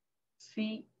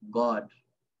see God.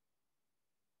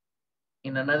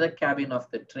 In another cabin of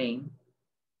the train,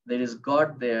 there is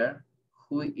God there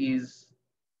who is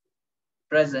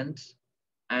present,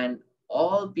 and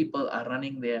all people are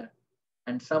running there.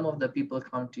 And some of the people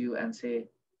come to you and say,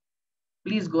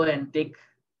 please go and take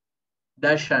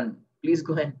darshan. Please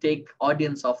go and take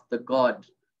audience of the God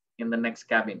in the next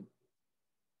cabin.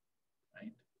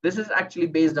 Right? This is actually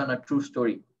based on a true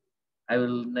story. I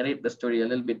will narrate the story a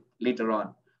little bit later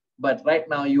on. But right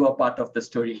now you are part of the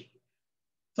story.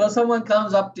 So someone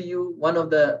comes up to you, one of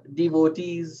the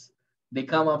devotees, they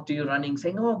come up to you running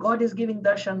saying, oh, God is giving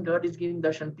darshan, God is giving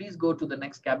darshan. Please go to the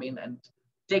next cabin and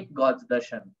take God's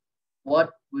darshan.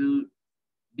 What will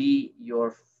be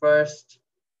your first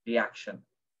reaction?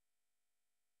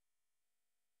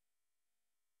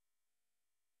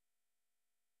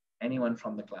 Anyone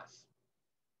from the class?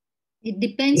 It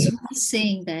depends who's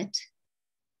saying that.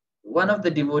 One of the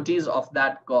devotees of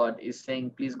that God is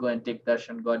saying, please go and take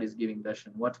darshan, God is giving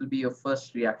darshan. What will be your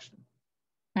first reaction?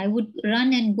 I would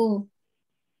run and go.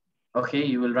 Okay,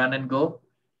 you will run and go.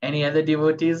 Any other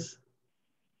devotees?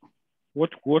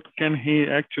 What can he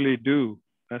actually do?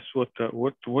 That's what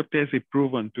has he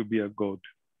proven to be a god?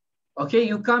 Okay,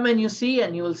 you come and you see,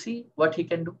 and you will see what he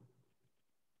can do.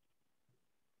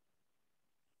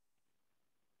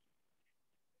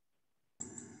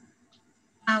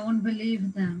 I won't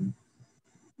believe them.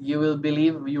 You will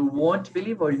believe, you won't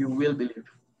believe, or you will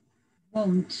believe?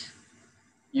 Won't.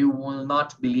 You will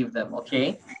not believe them,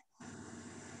 okay?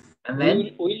 And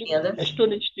then, we any others?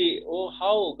 astonished,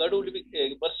 how God will be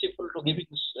merciful to giving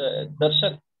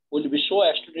darshan. Will be so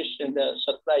astonished and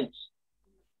surprised.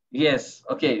 Yes,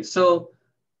 okay. So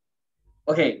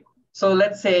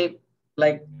let's say,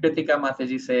 like Kritika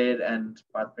Mataji said and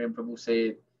Path Prem Prabhu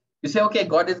said, you say, okay,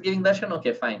 God is giving darshan,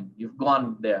 okay, fine. You've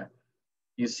gone there.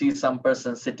 You see some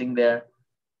person sitting there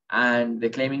and they're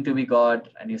claiming to be God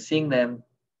and you're seeing them.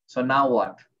 So now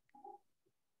what?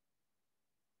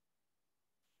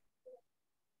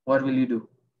 What will you do?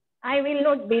 I will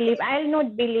not believe. I'll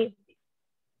not believe.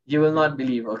 You will not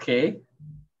believe, okay?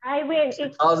 I will. So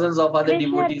thousands of other Krishna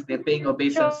devotees, they're paying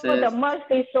obeisances. show the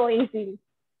mercy so easily.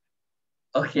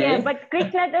 Okay. Yeah, but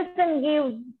Krishna doesn't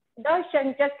give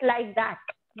darshan just like that.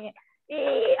 Yeah.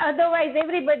 Otherwise,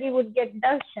 everybody would get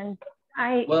darshan.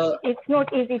 Well, it's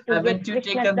not easy to haven't get you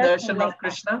Krishna taken darshan like of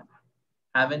Krishna?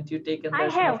 Haven't you taken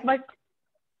darshan? I have,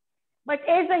 but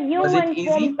as a Was it human easy?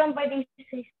 form, somebody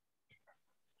says.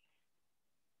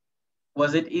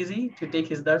 Was it easy to take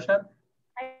his darshan?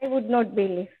 I would not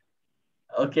believe.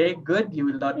 Okay, good. You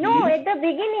will not believe? No, at the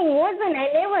beginning wasn't.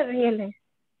 I never realized.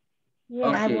 Yeah,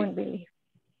 okay. I won't believe.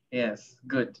 Yes,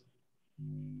 good.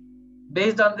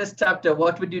 Based on this chapter,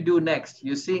 what would you do next?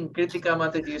 You see in Kritika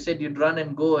Mataji, you said you'd run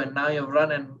and go, and now you've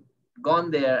run and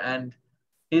gone there, and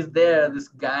he's there, this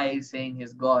guy saying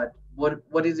he's God.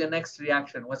 What is your next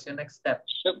reaction? What's your next step?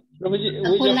 Prabhuji,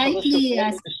 Politely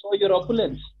ask. show your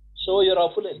opulence. Show your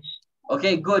opulence.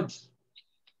 Okay, good.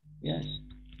 Yes.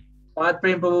 Path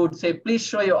Prem Prabhu would say, please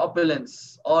show your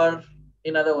opulence. Or,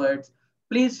 in other words,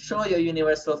 please show your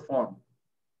universal form.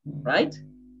 Right?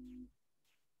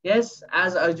 Yes,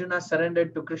 as Arjuna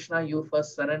surrendered to Krishna, you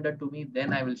first surrender to me,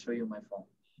 then I will show you my form.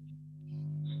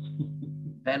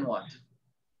 Then what?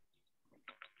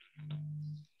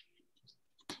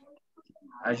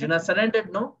 Arjuna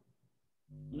surrendered, no?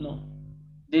 No.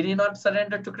 Did he not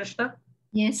surrender to Krishna?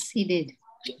 Yes, he did.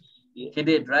 Yes. He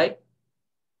did, right?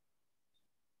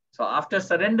 So after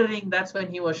surrendering, that's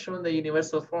when he was shown the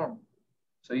universal form.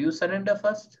 So you surrender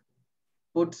first.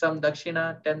 put some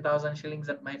dakshina, 10,000 shillings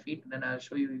at my feet, then I'll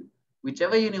show you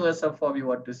whichever universal form you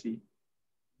want to see.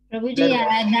 Prabhuji, Then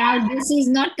what? now this is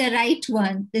not the right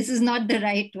one. This is not the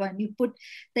right one. You put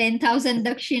 10,000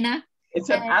 dakshina. It's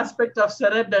an aspect of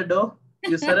surrender, though.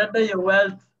 You surrender your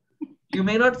wealth. You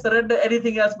may not surrender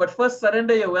anything else, but first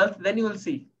surrender your wealth, then you will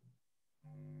see.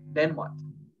 Then what?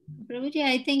 Prabhuji,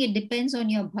 I think it depends on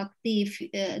your bhakti.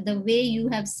 If the way you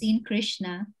have seen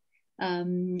Krishna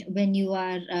when you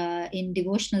are in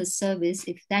devotional service,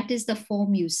 if that is the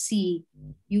form you see,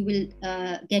 you will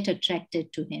get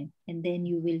attracted to him, and then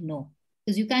you will know.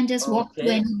 Because you can't just walk to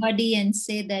anybody and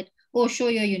say that, oh, show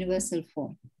your universal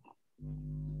form.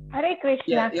 Hare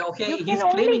Krishna. Yeah, okay, he's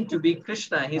claiming to be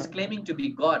Krishna. He's claiming to be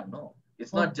God. No,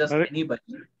 it's not just anybody.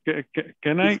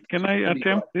 Can I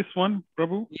attempt this one,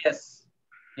 Prabhu? Yes.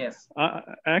 Yes.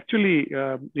 Actually,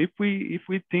 if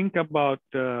we think about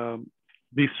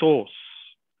the source,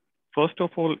 first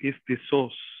of all is the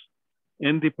source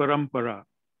and the parampara.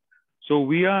 So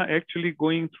we are actually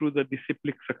going through the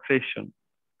disciplic succession.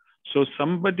 So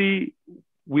somebody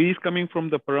who is coming from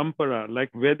the parampara,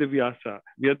 like Vedavyasa.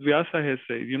 Vedavyasa has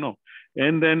said,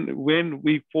 and then when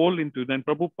we fall into, then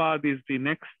Prabhupada is the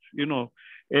next,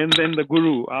 and then the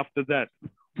Guru after that,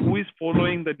 who is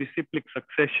following the disciplic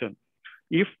succession.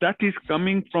 If that is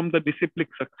coming from the disciplic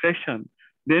succession,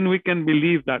 then we can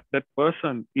believe that that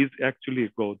person is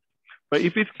actually God. But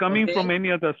if it's coming from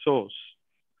any other source,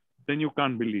 then you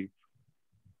can't believe.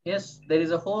 Yes, there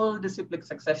is a whole disciplic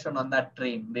succession on that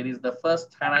train. There is the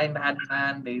first right-hand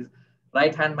man, there is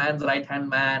right-hand man's right-hand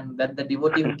man, then the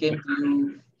devotee who came to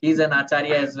you, he's an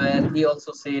acharya as well. He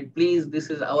also said, please, this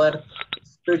is our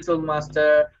spiritual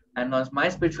master, and once my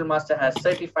spiritual master has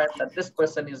certified that this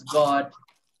person is God.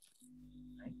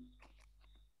 Right?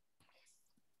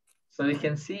 So you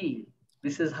can see,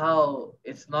 this is how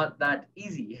it's not that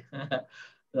easy,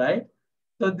 right?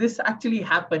 So this actually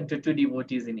happened to two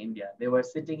devotees in India. They were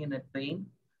sitting in a train,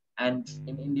 and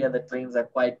in India, the trains are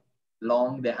quite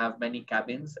long. They have many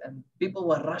cabins, and people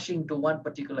were rushing to one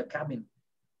particular cabin.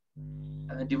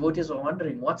 And the devotees were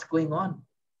wondering, what's going on?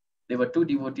 They were two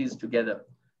devotees together.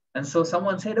 And so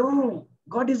someone said, oh,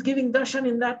 God is giving darshan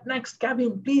in that next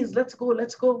cabin. Please, let's go,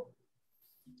 let's go.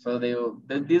 So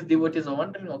these devotees are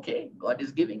wondering, okay, God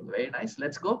is giving, very nice,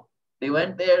 let's go. They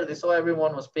went there, they saw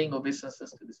everyone was paying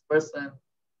obeisances to this person.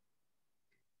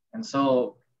 And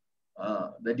so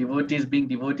the devotees being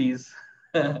devotees,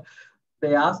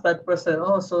 they asked that person,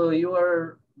 oh, so you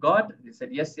are God? He said,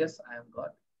 yes, yes, I am God.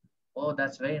 Oh,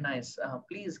 that's very nice.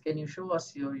 Please, can you show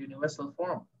us your universal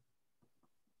form?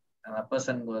 And that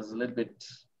person was a little bit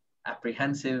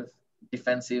apprehensive,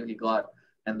 defensive.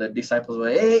 And the disciples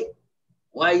were, hey,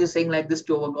 why are you saying like this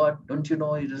to our God? Don't you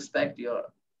know you respect? You're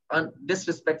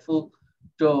disrespectful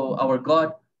to our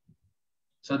God.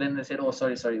 So then they said, oh,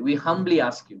 sorry. We humbly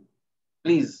ask you,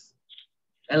 please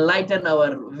enlighten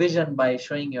our vision by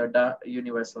showing your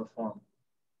universal form.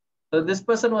 So this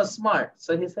person was smart.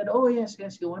 So he said, oh, yes,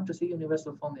 you want to see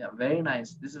universal form? Yeah, very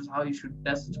nice. This is how you should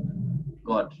test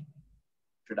God. You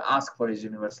should ask for his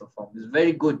universal form. It's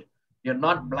very good. You're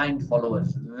not blind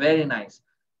followers. Very nice.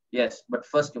 Yes, but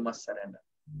first you must surrender.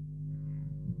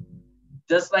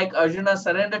 Just like Arjuna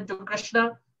surrendered to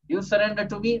Krishna, you surrender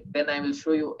to me, then I will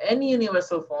show you any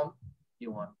universal form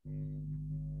you want.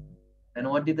 And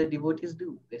what did the devotees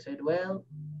do? They said, well,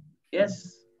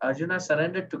 yes, Arjuna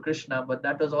surrendered to Krishna, but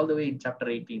that was all the way in chapter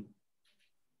 18.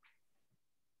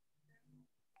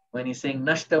 When he's saying,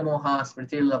 Nashta moha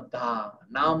smriti labdha,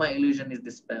 now my illusion is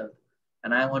dispelled,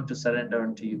 and I want to surrender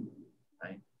unto you.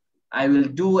 Right? I will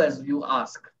do as you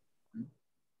ask.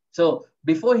 So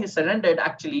before he surrendered,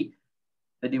 actually,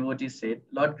 the devotee said,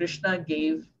 Lord Krishna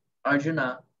gave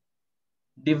Arjuna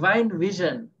divine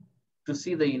vision to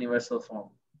see the universal form.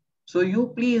 So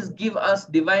you please give us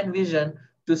divine vision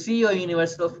to see your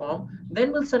universal form,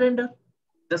 then we'll surrender.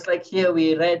 Just like here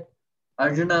we read,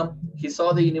 Arjuna, he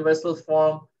saw the universal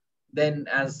form. Then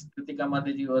as Kritika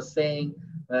Mataji was saying,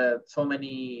 so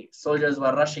many soldiers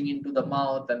were rushing into the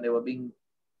mouth and they were being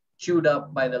chewed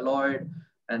up by the Lord,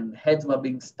 and heads were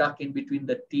being stuck in between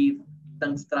the teeth.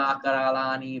 Tangstra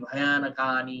karalani,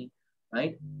 bhayanakani,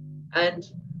 right? And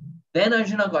then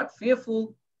Arjuna got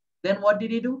fearful. Then what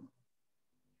did he do?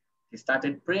 He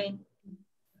started praying.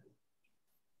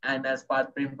 And as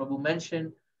Path Prem Prabhu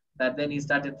mentioned, that then he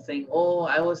started saying, oh,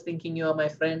 I was thinking you are my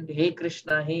friend. Hey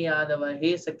Krishna, hey Yadava,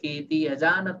 hey Saketi,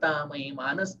 Ajanata Mahim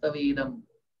Anastavedam.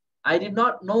 I did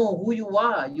not know who you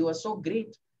are. You are so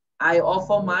great. I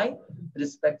offer my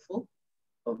respectful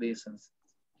obeisance.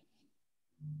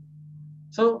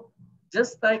 So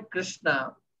just like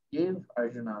Krishna gave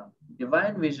Arjuna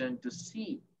divine vision to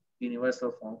see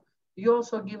universal form, you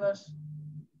also give us.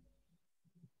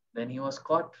 Then he was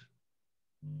caught.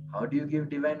 How do you give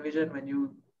divine vision when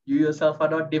you yourself are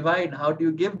not divine? How do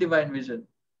you give divine vision?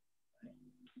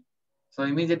 So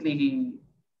immediately he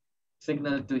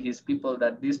signaled to his people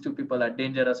that these two people are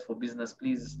dangerous for business.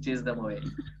 Please chase them away.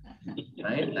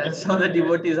 Right? And so the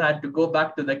devotees had to go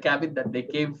back to the cabin that they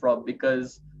came from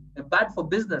because they're bad for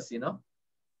business, you know.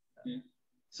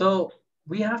 So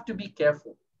we have to be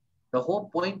careful. The whole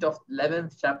point of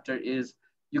 11th chapter is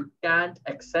you can't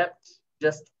accept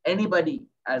just anybody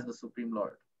as the Supreme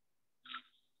Lord.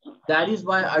 That is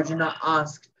why Arjuna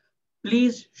asked,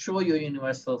 please show your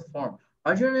universal form.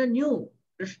 Arjuna knew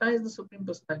Krishna is the Supreme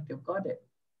Personality of Godhead.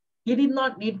 He did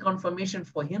not need confirmation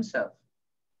for himself.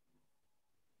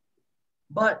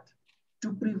 But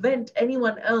to prevent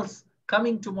anyone else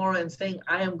coming tomorrow and saying,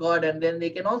 I am God, and then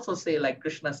they can also say, like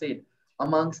Krishna said,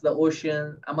 amongst the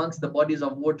ocean, amongst the bodies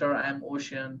of water, I am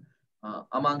ocean.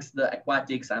 Amongst the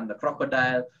aquatics, I am the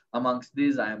crocodile. Amongst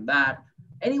this, I am that.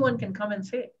 Anyone can come and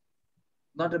say,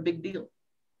 not a big deal.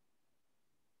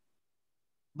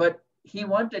 But he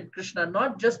wanted Krishna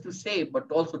not just to say,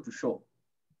 but also to show.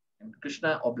 And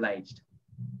Krishna obliged.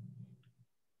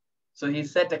 So he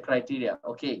set a criteria.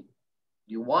 Okay,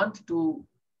 you want to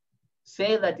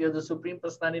say that you're the Supreme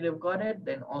Personality of Godhead,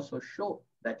 then also show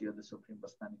that you're the Supreme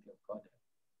Personality of Godhead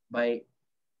by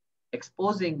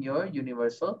exposing your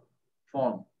universal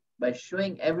form, by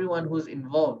showing everyone who's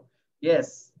involved,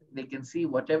 yes, they can see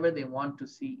whatever they want to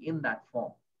see in that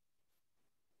form.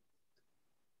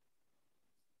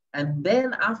 And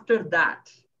then after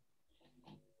that,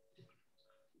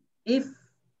 if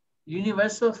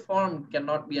universal form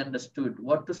cannot be understood,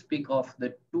 what to speak of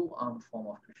the two-armed form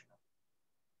of Krishna?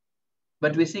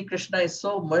 But we see Krishna is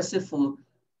so merciful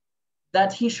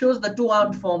that he shows the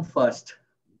two-armed form first.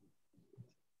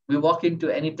 We walk into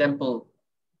any temple,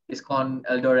 ISKCON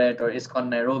Eldoret or ISKCON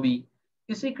Nairobi,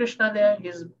 you see Krishna there,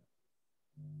 he's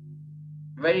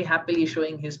very happily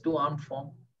showing his two-armed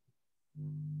form.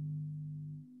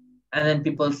 And then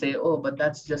people say, oh, but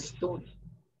that's just stone.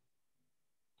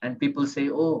 And people say,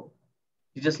 oh,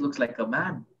 he just looks like a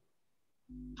man.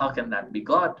 How can that be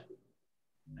God?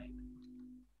 Right?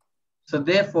 So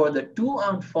therefore, the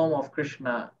two-armed form of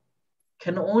Krishna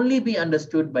can only be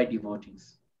understood by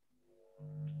devotees.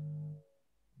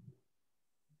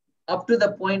 Up to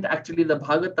the point, actually, the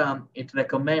Bhagavatam, it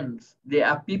recommends, there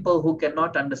are people who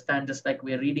cannot understand, just like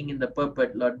we are reading in the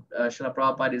purport, Lord Srila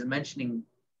Prabhupada is mentioning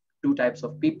two types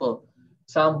of people.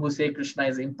 Some who say Krishna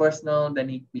is impersonal, then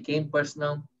he became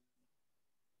personal,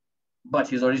 but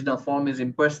his original form is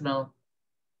impersonal.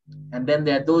 And then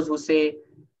there are those who say,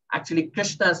 actually,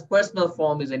 Krishna's personal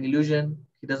form is an illusion.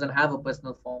 He doesn't have a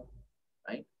personal form,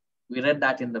 right? We read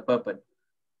that in the purport.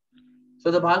 So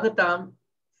the Bhagavatam,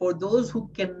 for those who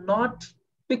cannot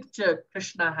picture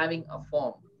Krishna having a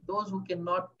form, those who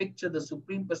cannot picture the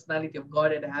Supreme Personality of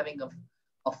Godhead having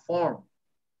a form,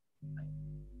 right?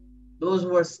 Those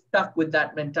who are stuck with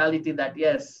that mentality that,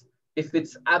 yes, if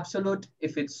it's absolute,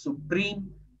 if it's supreme,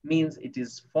 means it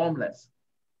is formless.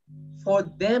 For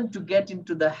them to get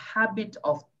into the habit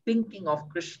of thinking of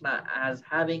Krishna as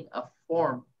having a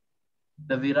form,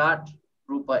 the Virat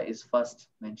Rupa is first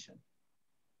mentioned.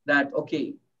 That,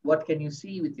 okay, what can you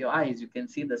see with your eyes? You can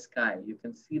see the sky, you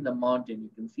can see the mountain,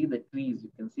 you can see the trees, you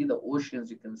can see the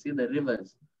oceans, you can see the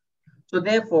rivers. So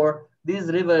therefore, these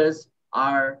rivers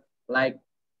are like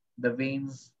the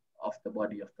veins of the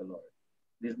body of the Lord.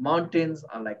 These mountains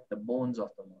are like the bones of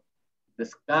the Lord. The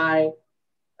sky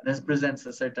represents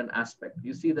a certain aspect.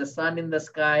 You see the sun in the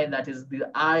sky, that is the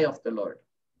eye of the Lord.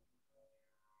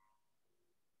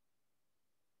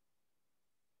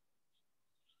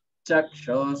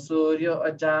 Chaksha Surya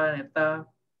Ajanita.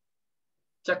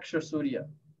 Chaksha Surya.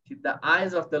 The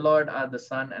eyes of the Lord are the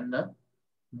sun and the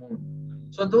moon.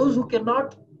 So those who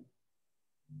cannot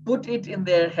put it in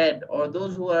their head, or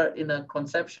those who are in a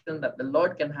conception that the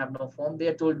Lord can have no form, they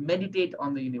are told, meditate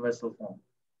on the universal form.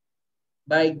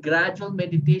 By gradual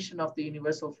meditation of the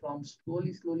universal form,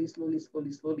 slowly,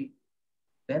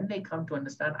 then they come to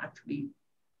understand, actually,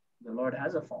 the Lord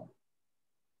has a form.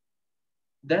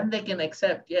 Then they can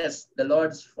accept, yes, the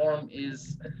Lord's form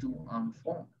is a two-armed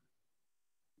form.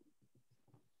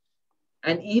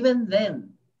 And even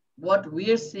then, what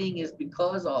we're seeing is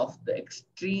because of the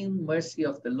extreme mercy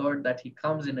of the Lord that he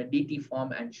comes in a deity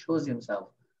form and shows himself.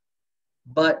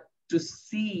 But to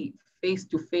see face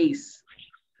to face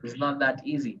is not that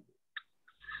easy.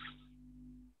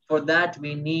 For that,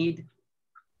 we need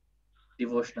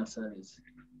devotional service.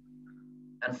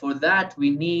 And for that,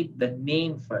 we need the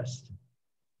name first.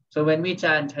 So when we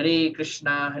chant Hare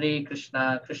Krishna,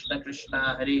 Krishna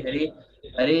Krishna, Hare Hare,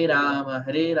 Hare Rama,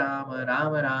 Hare Rama,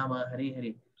 Rama Rama, Hare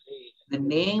Hare. The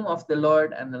name of the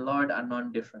Lord and the Lord are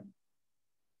non-different.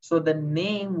 So the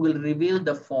name will reveal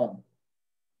the form.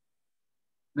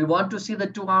 We want to see the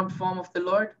two-armed form of the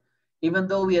Lord. Even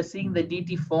though we are seeing the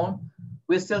deity form,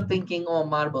 we're still thinking, oh,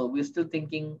 marble. We're still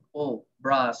thinking, oh,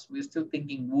 brass. We're still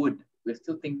thinking wood. We're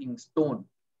still thinking stone.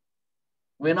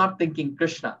 We're not thinking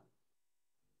Krishna.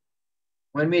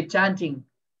 When we're chanting,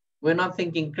 we're not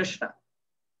thinking Krishna.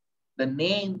 The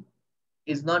name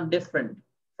is not different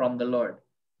from the Lord.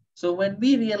 So when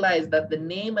we realize that the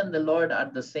name and the Lord are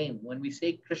the same, when we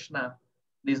say Krishna,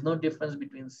 there's no difference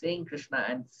between saying Krishna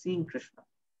and seeing Krishna.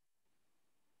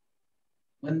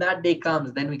 When that day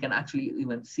comes, then we can actually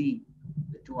even see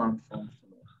the two-armed form of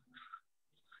the Lord.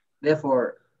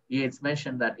 Therefore, it's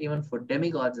mentioned that even for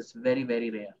demigods, it's very, very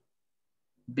rare.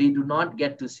 They do not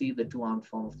get to see the two-armed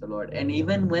form of the Lord. And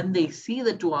even when they see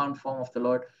the two-armed form of the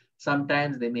Lord,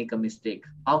 sometimes they make a mistake.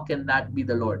 How can that be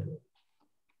the Lord?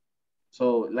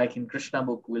 So like in Krishna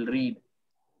book, we'll read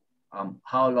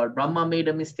how Lord Brahma made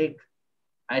a mistake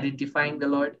identifying the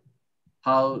Lord,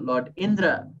 how Lord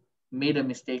Indra made a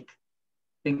mistake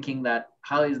thinking that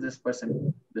how is this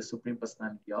person the Supreme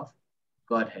Personality of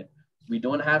Godhead? We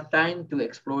don't have time to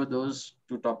explore those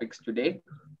two topics today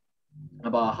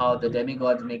about how the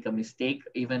demigods make a mistake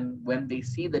even when they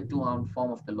see the two-armed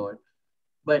form of the Lord.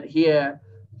 But here,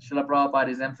 Srila Prabhupada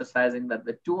is emphasizing that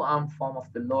the two-armed form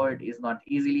of the Lord is not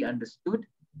easily understood.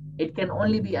 It can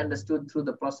only be understood through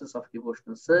the process of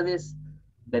devotional service.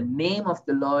 The name of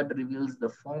the Lord reveals the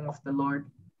form of the Lord,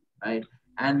 right?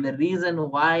 And the reason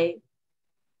why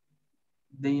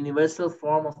the universal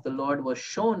form of the Lord was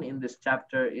shown in this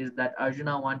chapter is that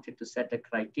Arjuna wanted to set a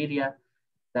criteria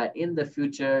that in the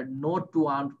future, no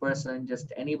two-armed person,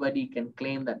 just anybody can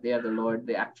claim that they are the Lord.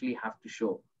 They actually have to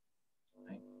show.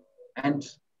 Right? And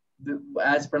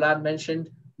as Prahlad mentioned,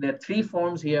 there are three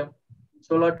forms here.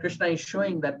 So Lord Krishna is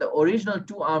showing that the original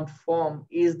two-armed form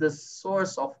is the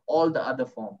source of all the other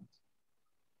forms.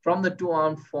 From the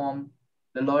two-armed form,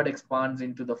 the Lord expands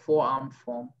into the four-armed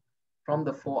form. From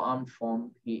the four-armed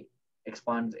form, he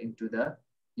expands into the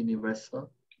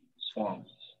universal form.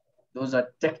 Those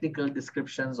are technical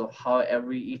descriptions of how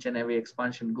each and every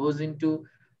expansion goes into,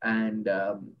 and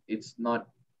it's not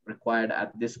required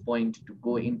at this point to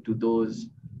go into those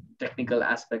technical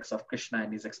aspects of Krishna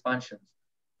and his expansions.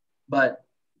 But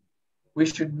we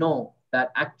should know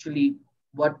that actually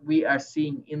what we are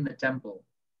seeing in the temple,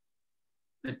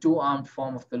 the two-armed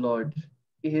form of the Lord,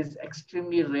 is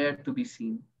extremely rare to be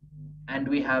seen. And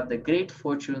we have the great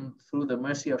fortune through the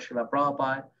mercy of Srila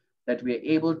Prabhupada that we are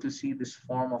able to see this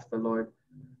form of the Lord.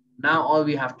 Now all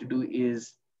we have to do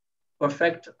is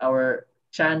perfect our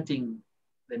chanting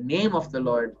the name of the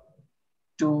Lord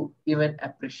to even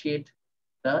appreciate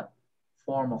the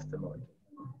form of the Lord.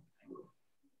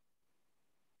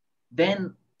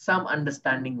 Then some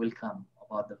understanding will come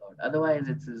about the Lord. Otherwise,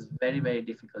 it is very, very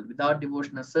difficult. Without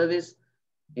devotional service,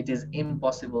 it is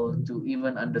impossible to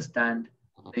even understand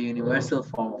the universal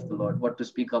form of the Lord, what to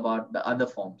speak about the other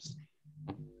forms.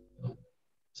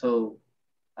 So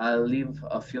I'll leave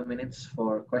a few minutes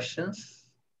for questions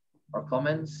or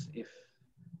comments if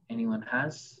anyone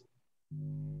has.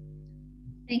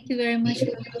 Thank you very much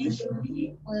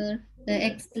for the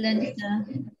excellent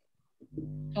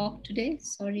talk today.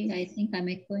 Sorry, I think I'm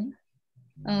echoing.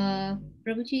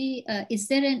 Prabhuji,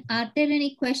 are there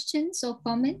any questions or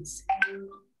comments?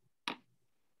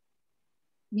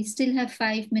 We still have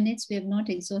 5 minutes. We have not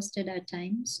exhausted our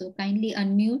time. So kindly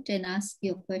unmute and ask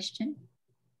your question.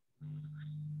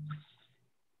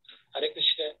 Hare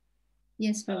Krishna.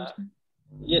 Yes, Prabhuji.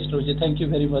 Yes, Prabhuji, thank you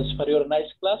very much for your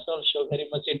nice class. Also very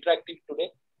much interactive today.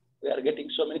 We are getting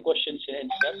so many questions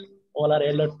and answers. All are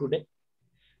alert today.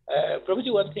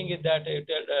 Prabhuji, one thing is that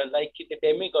like the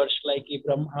demigods like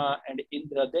Brahma and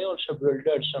Indra, they also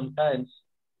bewildered sometimes.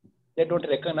 They don't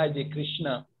recognize the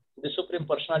Krishna, the Supreme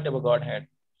Personality of Godhead.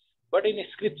 But in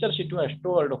scriptures it was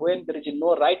told when there is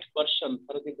no right person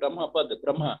for the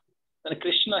Brahma, then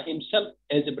Krishna himself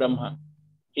is Brahma.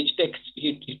 He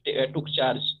took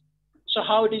charge. So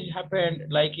how it is happened,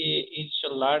 like he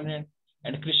is learned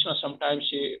and Krishna sometimes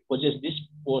he possesses this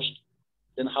post,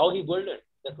 then how he bewildered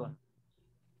that one?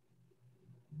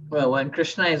 Well, when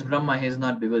Krishna is Brahma, he is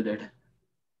not bewildered.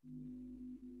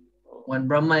 When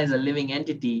Brahma is a living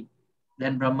entity,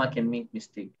 then Brahma can make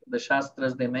mistake. The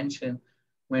Shastras, they mention,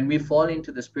 when we fall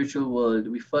into the spiritual world,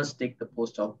 we first take the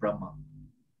post of Brahma.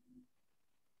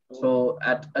 So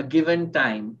at a given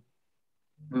time,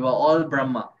 we were all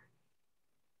Brahma,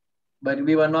 but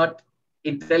we were not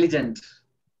intelligent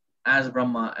as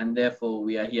Brahma, and therefore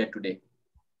we are here today.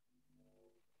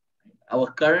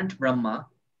 our current Brahma,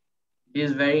 he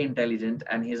is very intelligent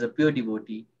and he's a pure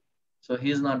devotee, so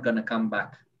he's not going to come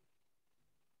back.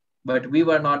 But we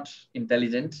were not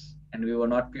intelligent and we were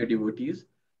not pure devotees,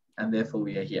 and therefore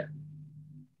we are here.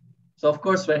 So of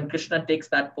course, when Krishna takes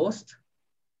that post,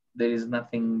 there is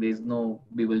no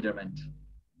bewilderment.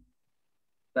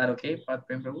 Is that okay,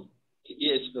 Prem Prabhu?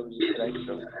 Yes, Prabhuji, right,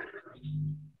 Prabhuji.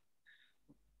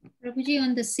 Prabhuji,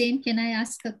 on the same, can I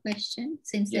ask a question,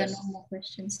 since there are Yes. no more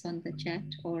questions on the chat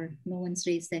or no one's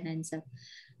raised their hands up?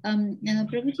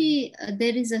 Prabhuji,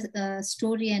 there is a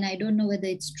story, and I don't know whether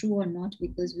it's true or not,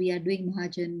 because we are doing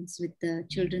Mahajans with the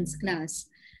children's class.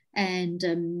 And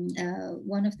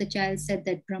one of the child said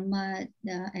that Brahma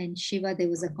and Shiva, there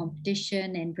was a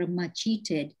competition and Brahma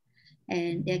cheated.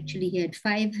 And actually he had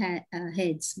 5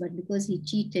 heads, but because he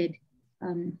cheated,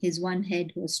 his one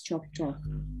head was chopped off.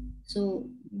 So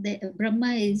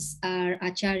Brahma is our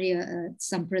Acharya,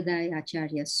 Sampradaya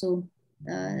Acharya. So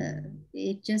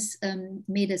it just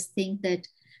made us think that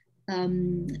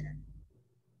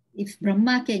if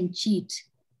Brahma can cheat,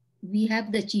 we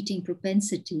have the cheating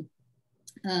propensity.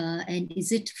 And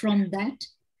is it from that,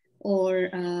 or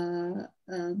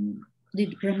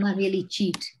did Brahma really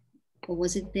cheat? Or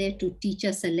was it there to teach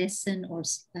us a lesson? Or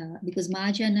because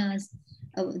Mahajanas,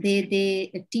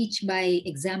 they teach by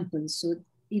example. So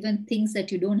even things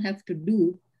that you don't have to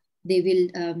do, they will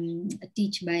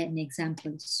teach by an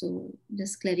example. So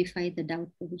just clarify the doubt,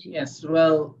 Prabhuji. Yes,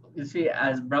 well, you see,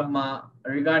 as Brahma,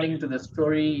 regarding to the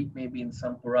story, maybe in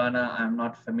some Purana, I'm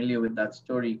not familiar with that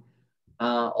story.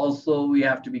 Also, we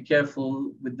have to be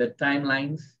careful with the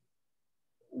timelines,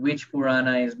 which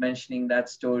Purana is mentioning that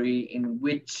story in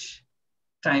which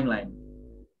timeline.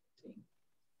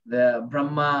 The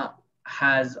Brahma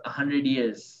has 100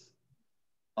 years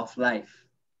of life.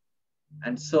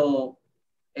 And so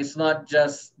it's not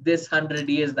just this 100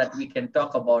 years that we can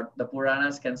talk about. The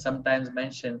Puranas can sometimes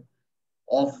mention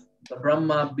of the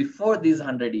Brahma before these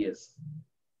 100 years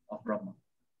of Brahma,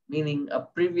 meaning a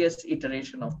previous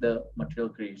iteration of the material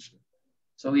creation.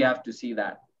 So we have to see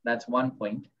that. That's one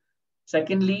point.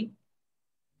 Secondly,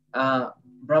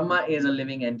 Brahma is a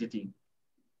living entity.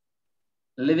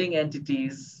 Living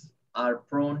entities are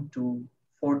prone to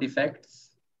 4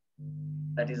 defects.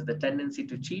 That is the tendency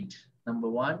to cheat, number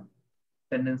 1,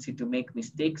 tendency to make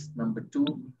mistakes, number 2,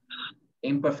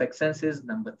 imperfect senses,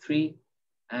 number 3,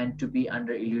 and to be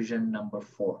under illusion, number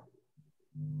 4.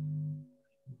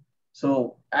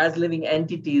 So as living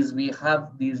entities, we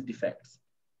have these defects.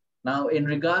 Now, in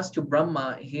regards to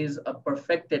Brahma, he is a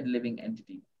perfected living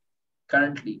entity.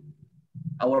 Currently,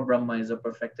 our Brahma is a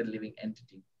perfected living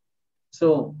entity.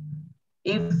 So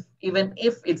even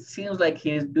if it seems like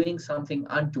he is doing something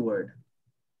untoward,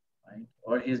 right,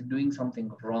 or he's doing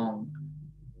something wrong,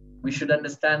 we should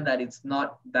understand that it's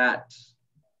not that.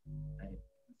 Right?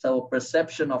 It's our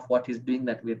perception of what he's doing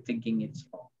that we're thinking it's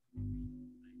wrong.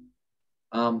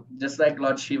 Just like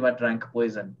Lord Shiva drank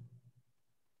poison.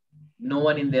 No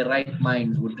one in their right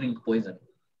minds would drink poison.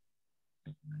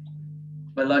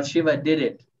 But Lord Shiva did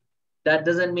it. That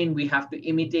doesn't mean we have to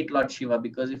imitate Lord Shiva,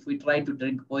 because if we try to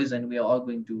drink poison, we are all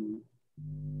going to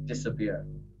disappear.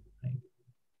 Right?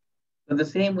 So the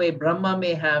same way, Brahma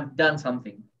may have done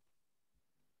something,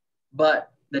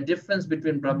 but the difference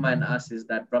between Brahma and us is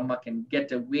that Brahma can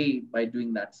get away by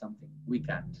doing that something. We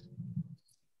can't.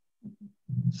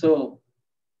 So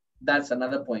that's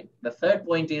another point. The third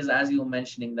point is, as you were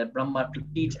mentioning, that Brahma to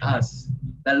teach us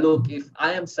that, look, if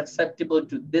I am susceptible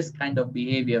to this kind of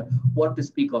behavior, what to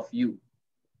speak of you?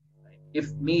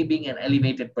 If me being an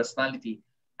elevated personality,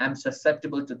 I'm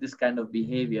susceptible to this kind of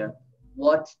behavior,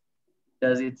 what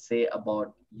does it say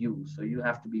about you? So you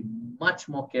have to be much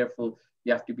more careful.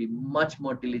 You have to be much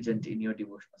more diligent in your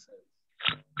devotional service.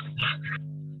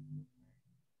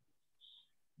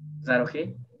 Is that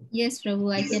okay? Yes,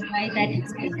 Prabhu, I can write that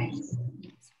experience.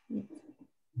 Yes.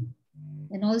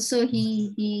 And also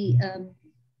he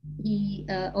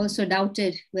also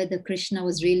doubted whether Krishna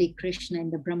was really Krishna in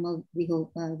the Brahma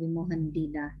Vimohan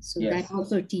Leela. So Yes. that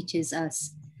also teaches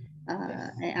us.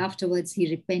 Afterwards, he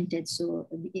repented. So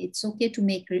it's okay to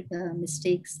make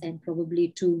mistakes and probably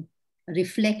to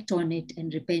reflect on it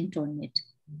and repent on it.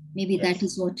 Maybe Yes. that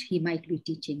is what he might be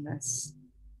teaching us.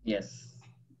 Yes.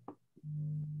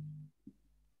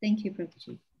 Thank you,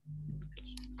 Prabhuji.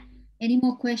 Any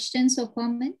more questions or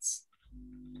comments?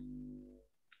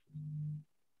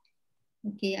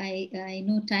 Okay, I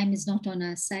know time is not on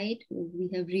our side. We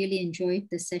have really enjoyed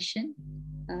the session.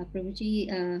 Prabhuji,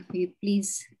 will you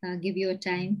please give your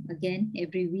time again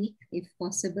every week, if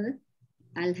possible?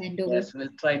 I'll hand over. Yes, we'll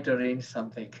try to arrange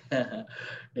something.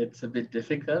 It's a bit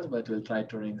difficult, but we'll try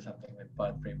to arrange something with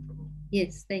Path Prem Prabhu.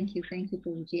 Yes, thank you,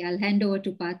 Prabhuji. I'll hand over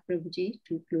to Path Prabhuji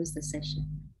to close the session.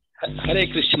 Hare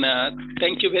Krishna.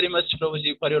 Thank you very much,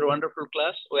 Prabhuji, for your wonderful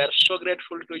class. We are so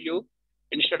grateful to you.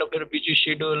 Instead of your busy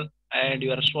schedule and you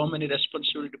have so many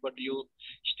responsibilities, but your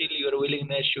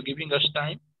willingness, you giving us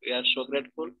time. We are so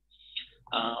grateful.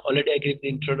 Already I gave the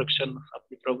introduction of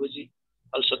the Prabhuji.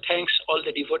 Also, thanks all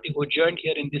the devotees who joined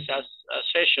here in this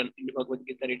session, in the Bhagavad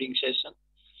Gita reading session.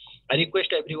 I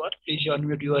request everyone, please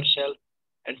unmute yourself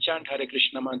and chant Hare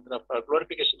Krishna mantra for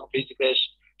glorification of His grace,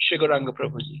 Shri Gauranga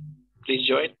Prabhuji. Please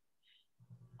join.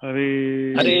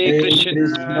 Hare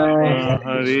Krishna,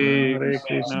 Hare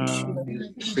Krishna,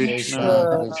 Krishna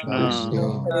Krishna,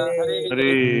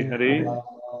 Hare Hare,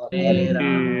 Hare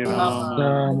Hare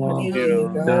Rama, Hare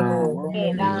Rama,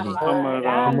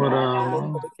 Rama Rama,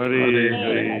 Hare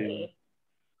Hare.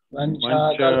 Vancha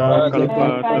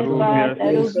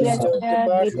kalpatarubhyascha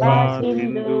kripa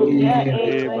sindhubhya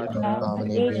eva cha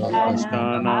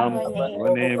patityanam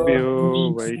pavanebhyo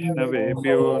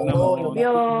vaishnavebhyo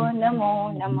namo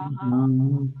namaha.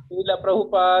 Srila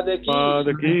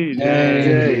Prabhupada ki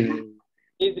jai.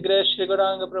 His grace Shri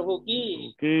Gauranga Prabhu ki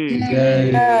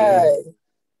Jai.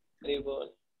 Hari Bol.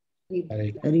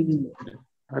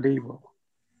 Hari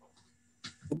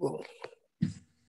Bol.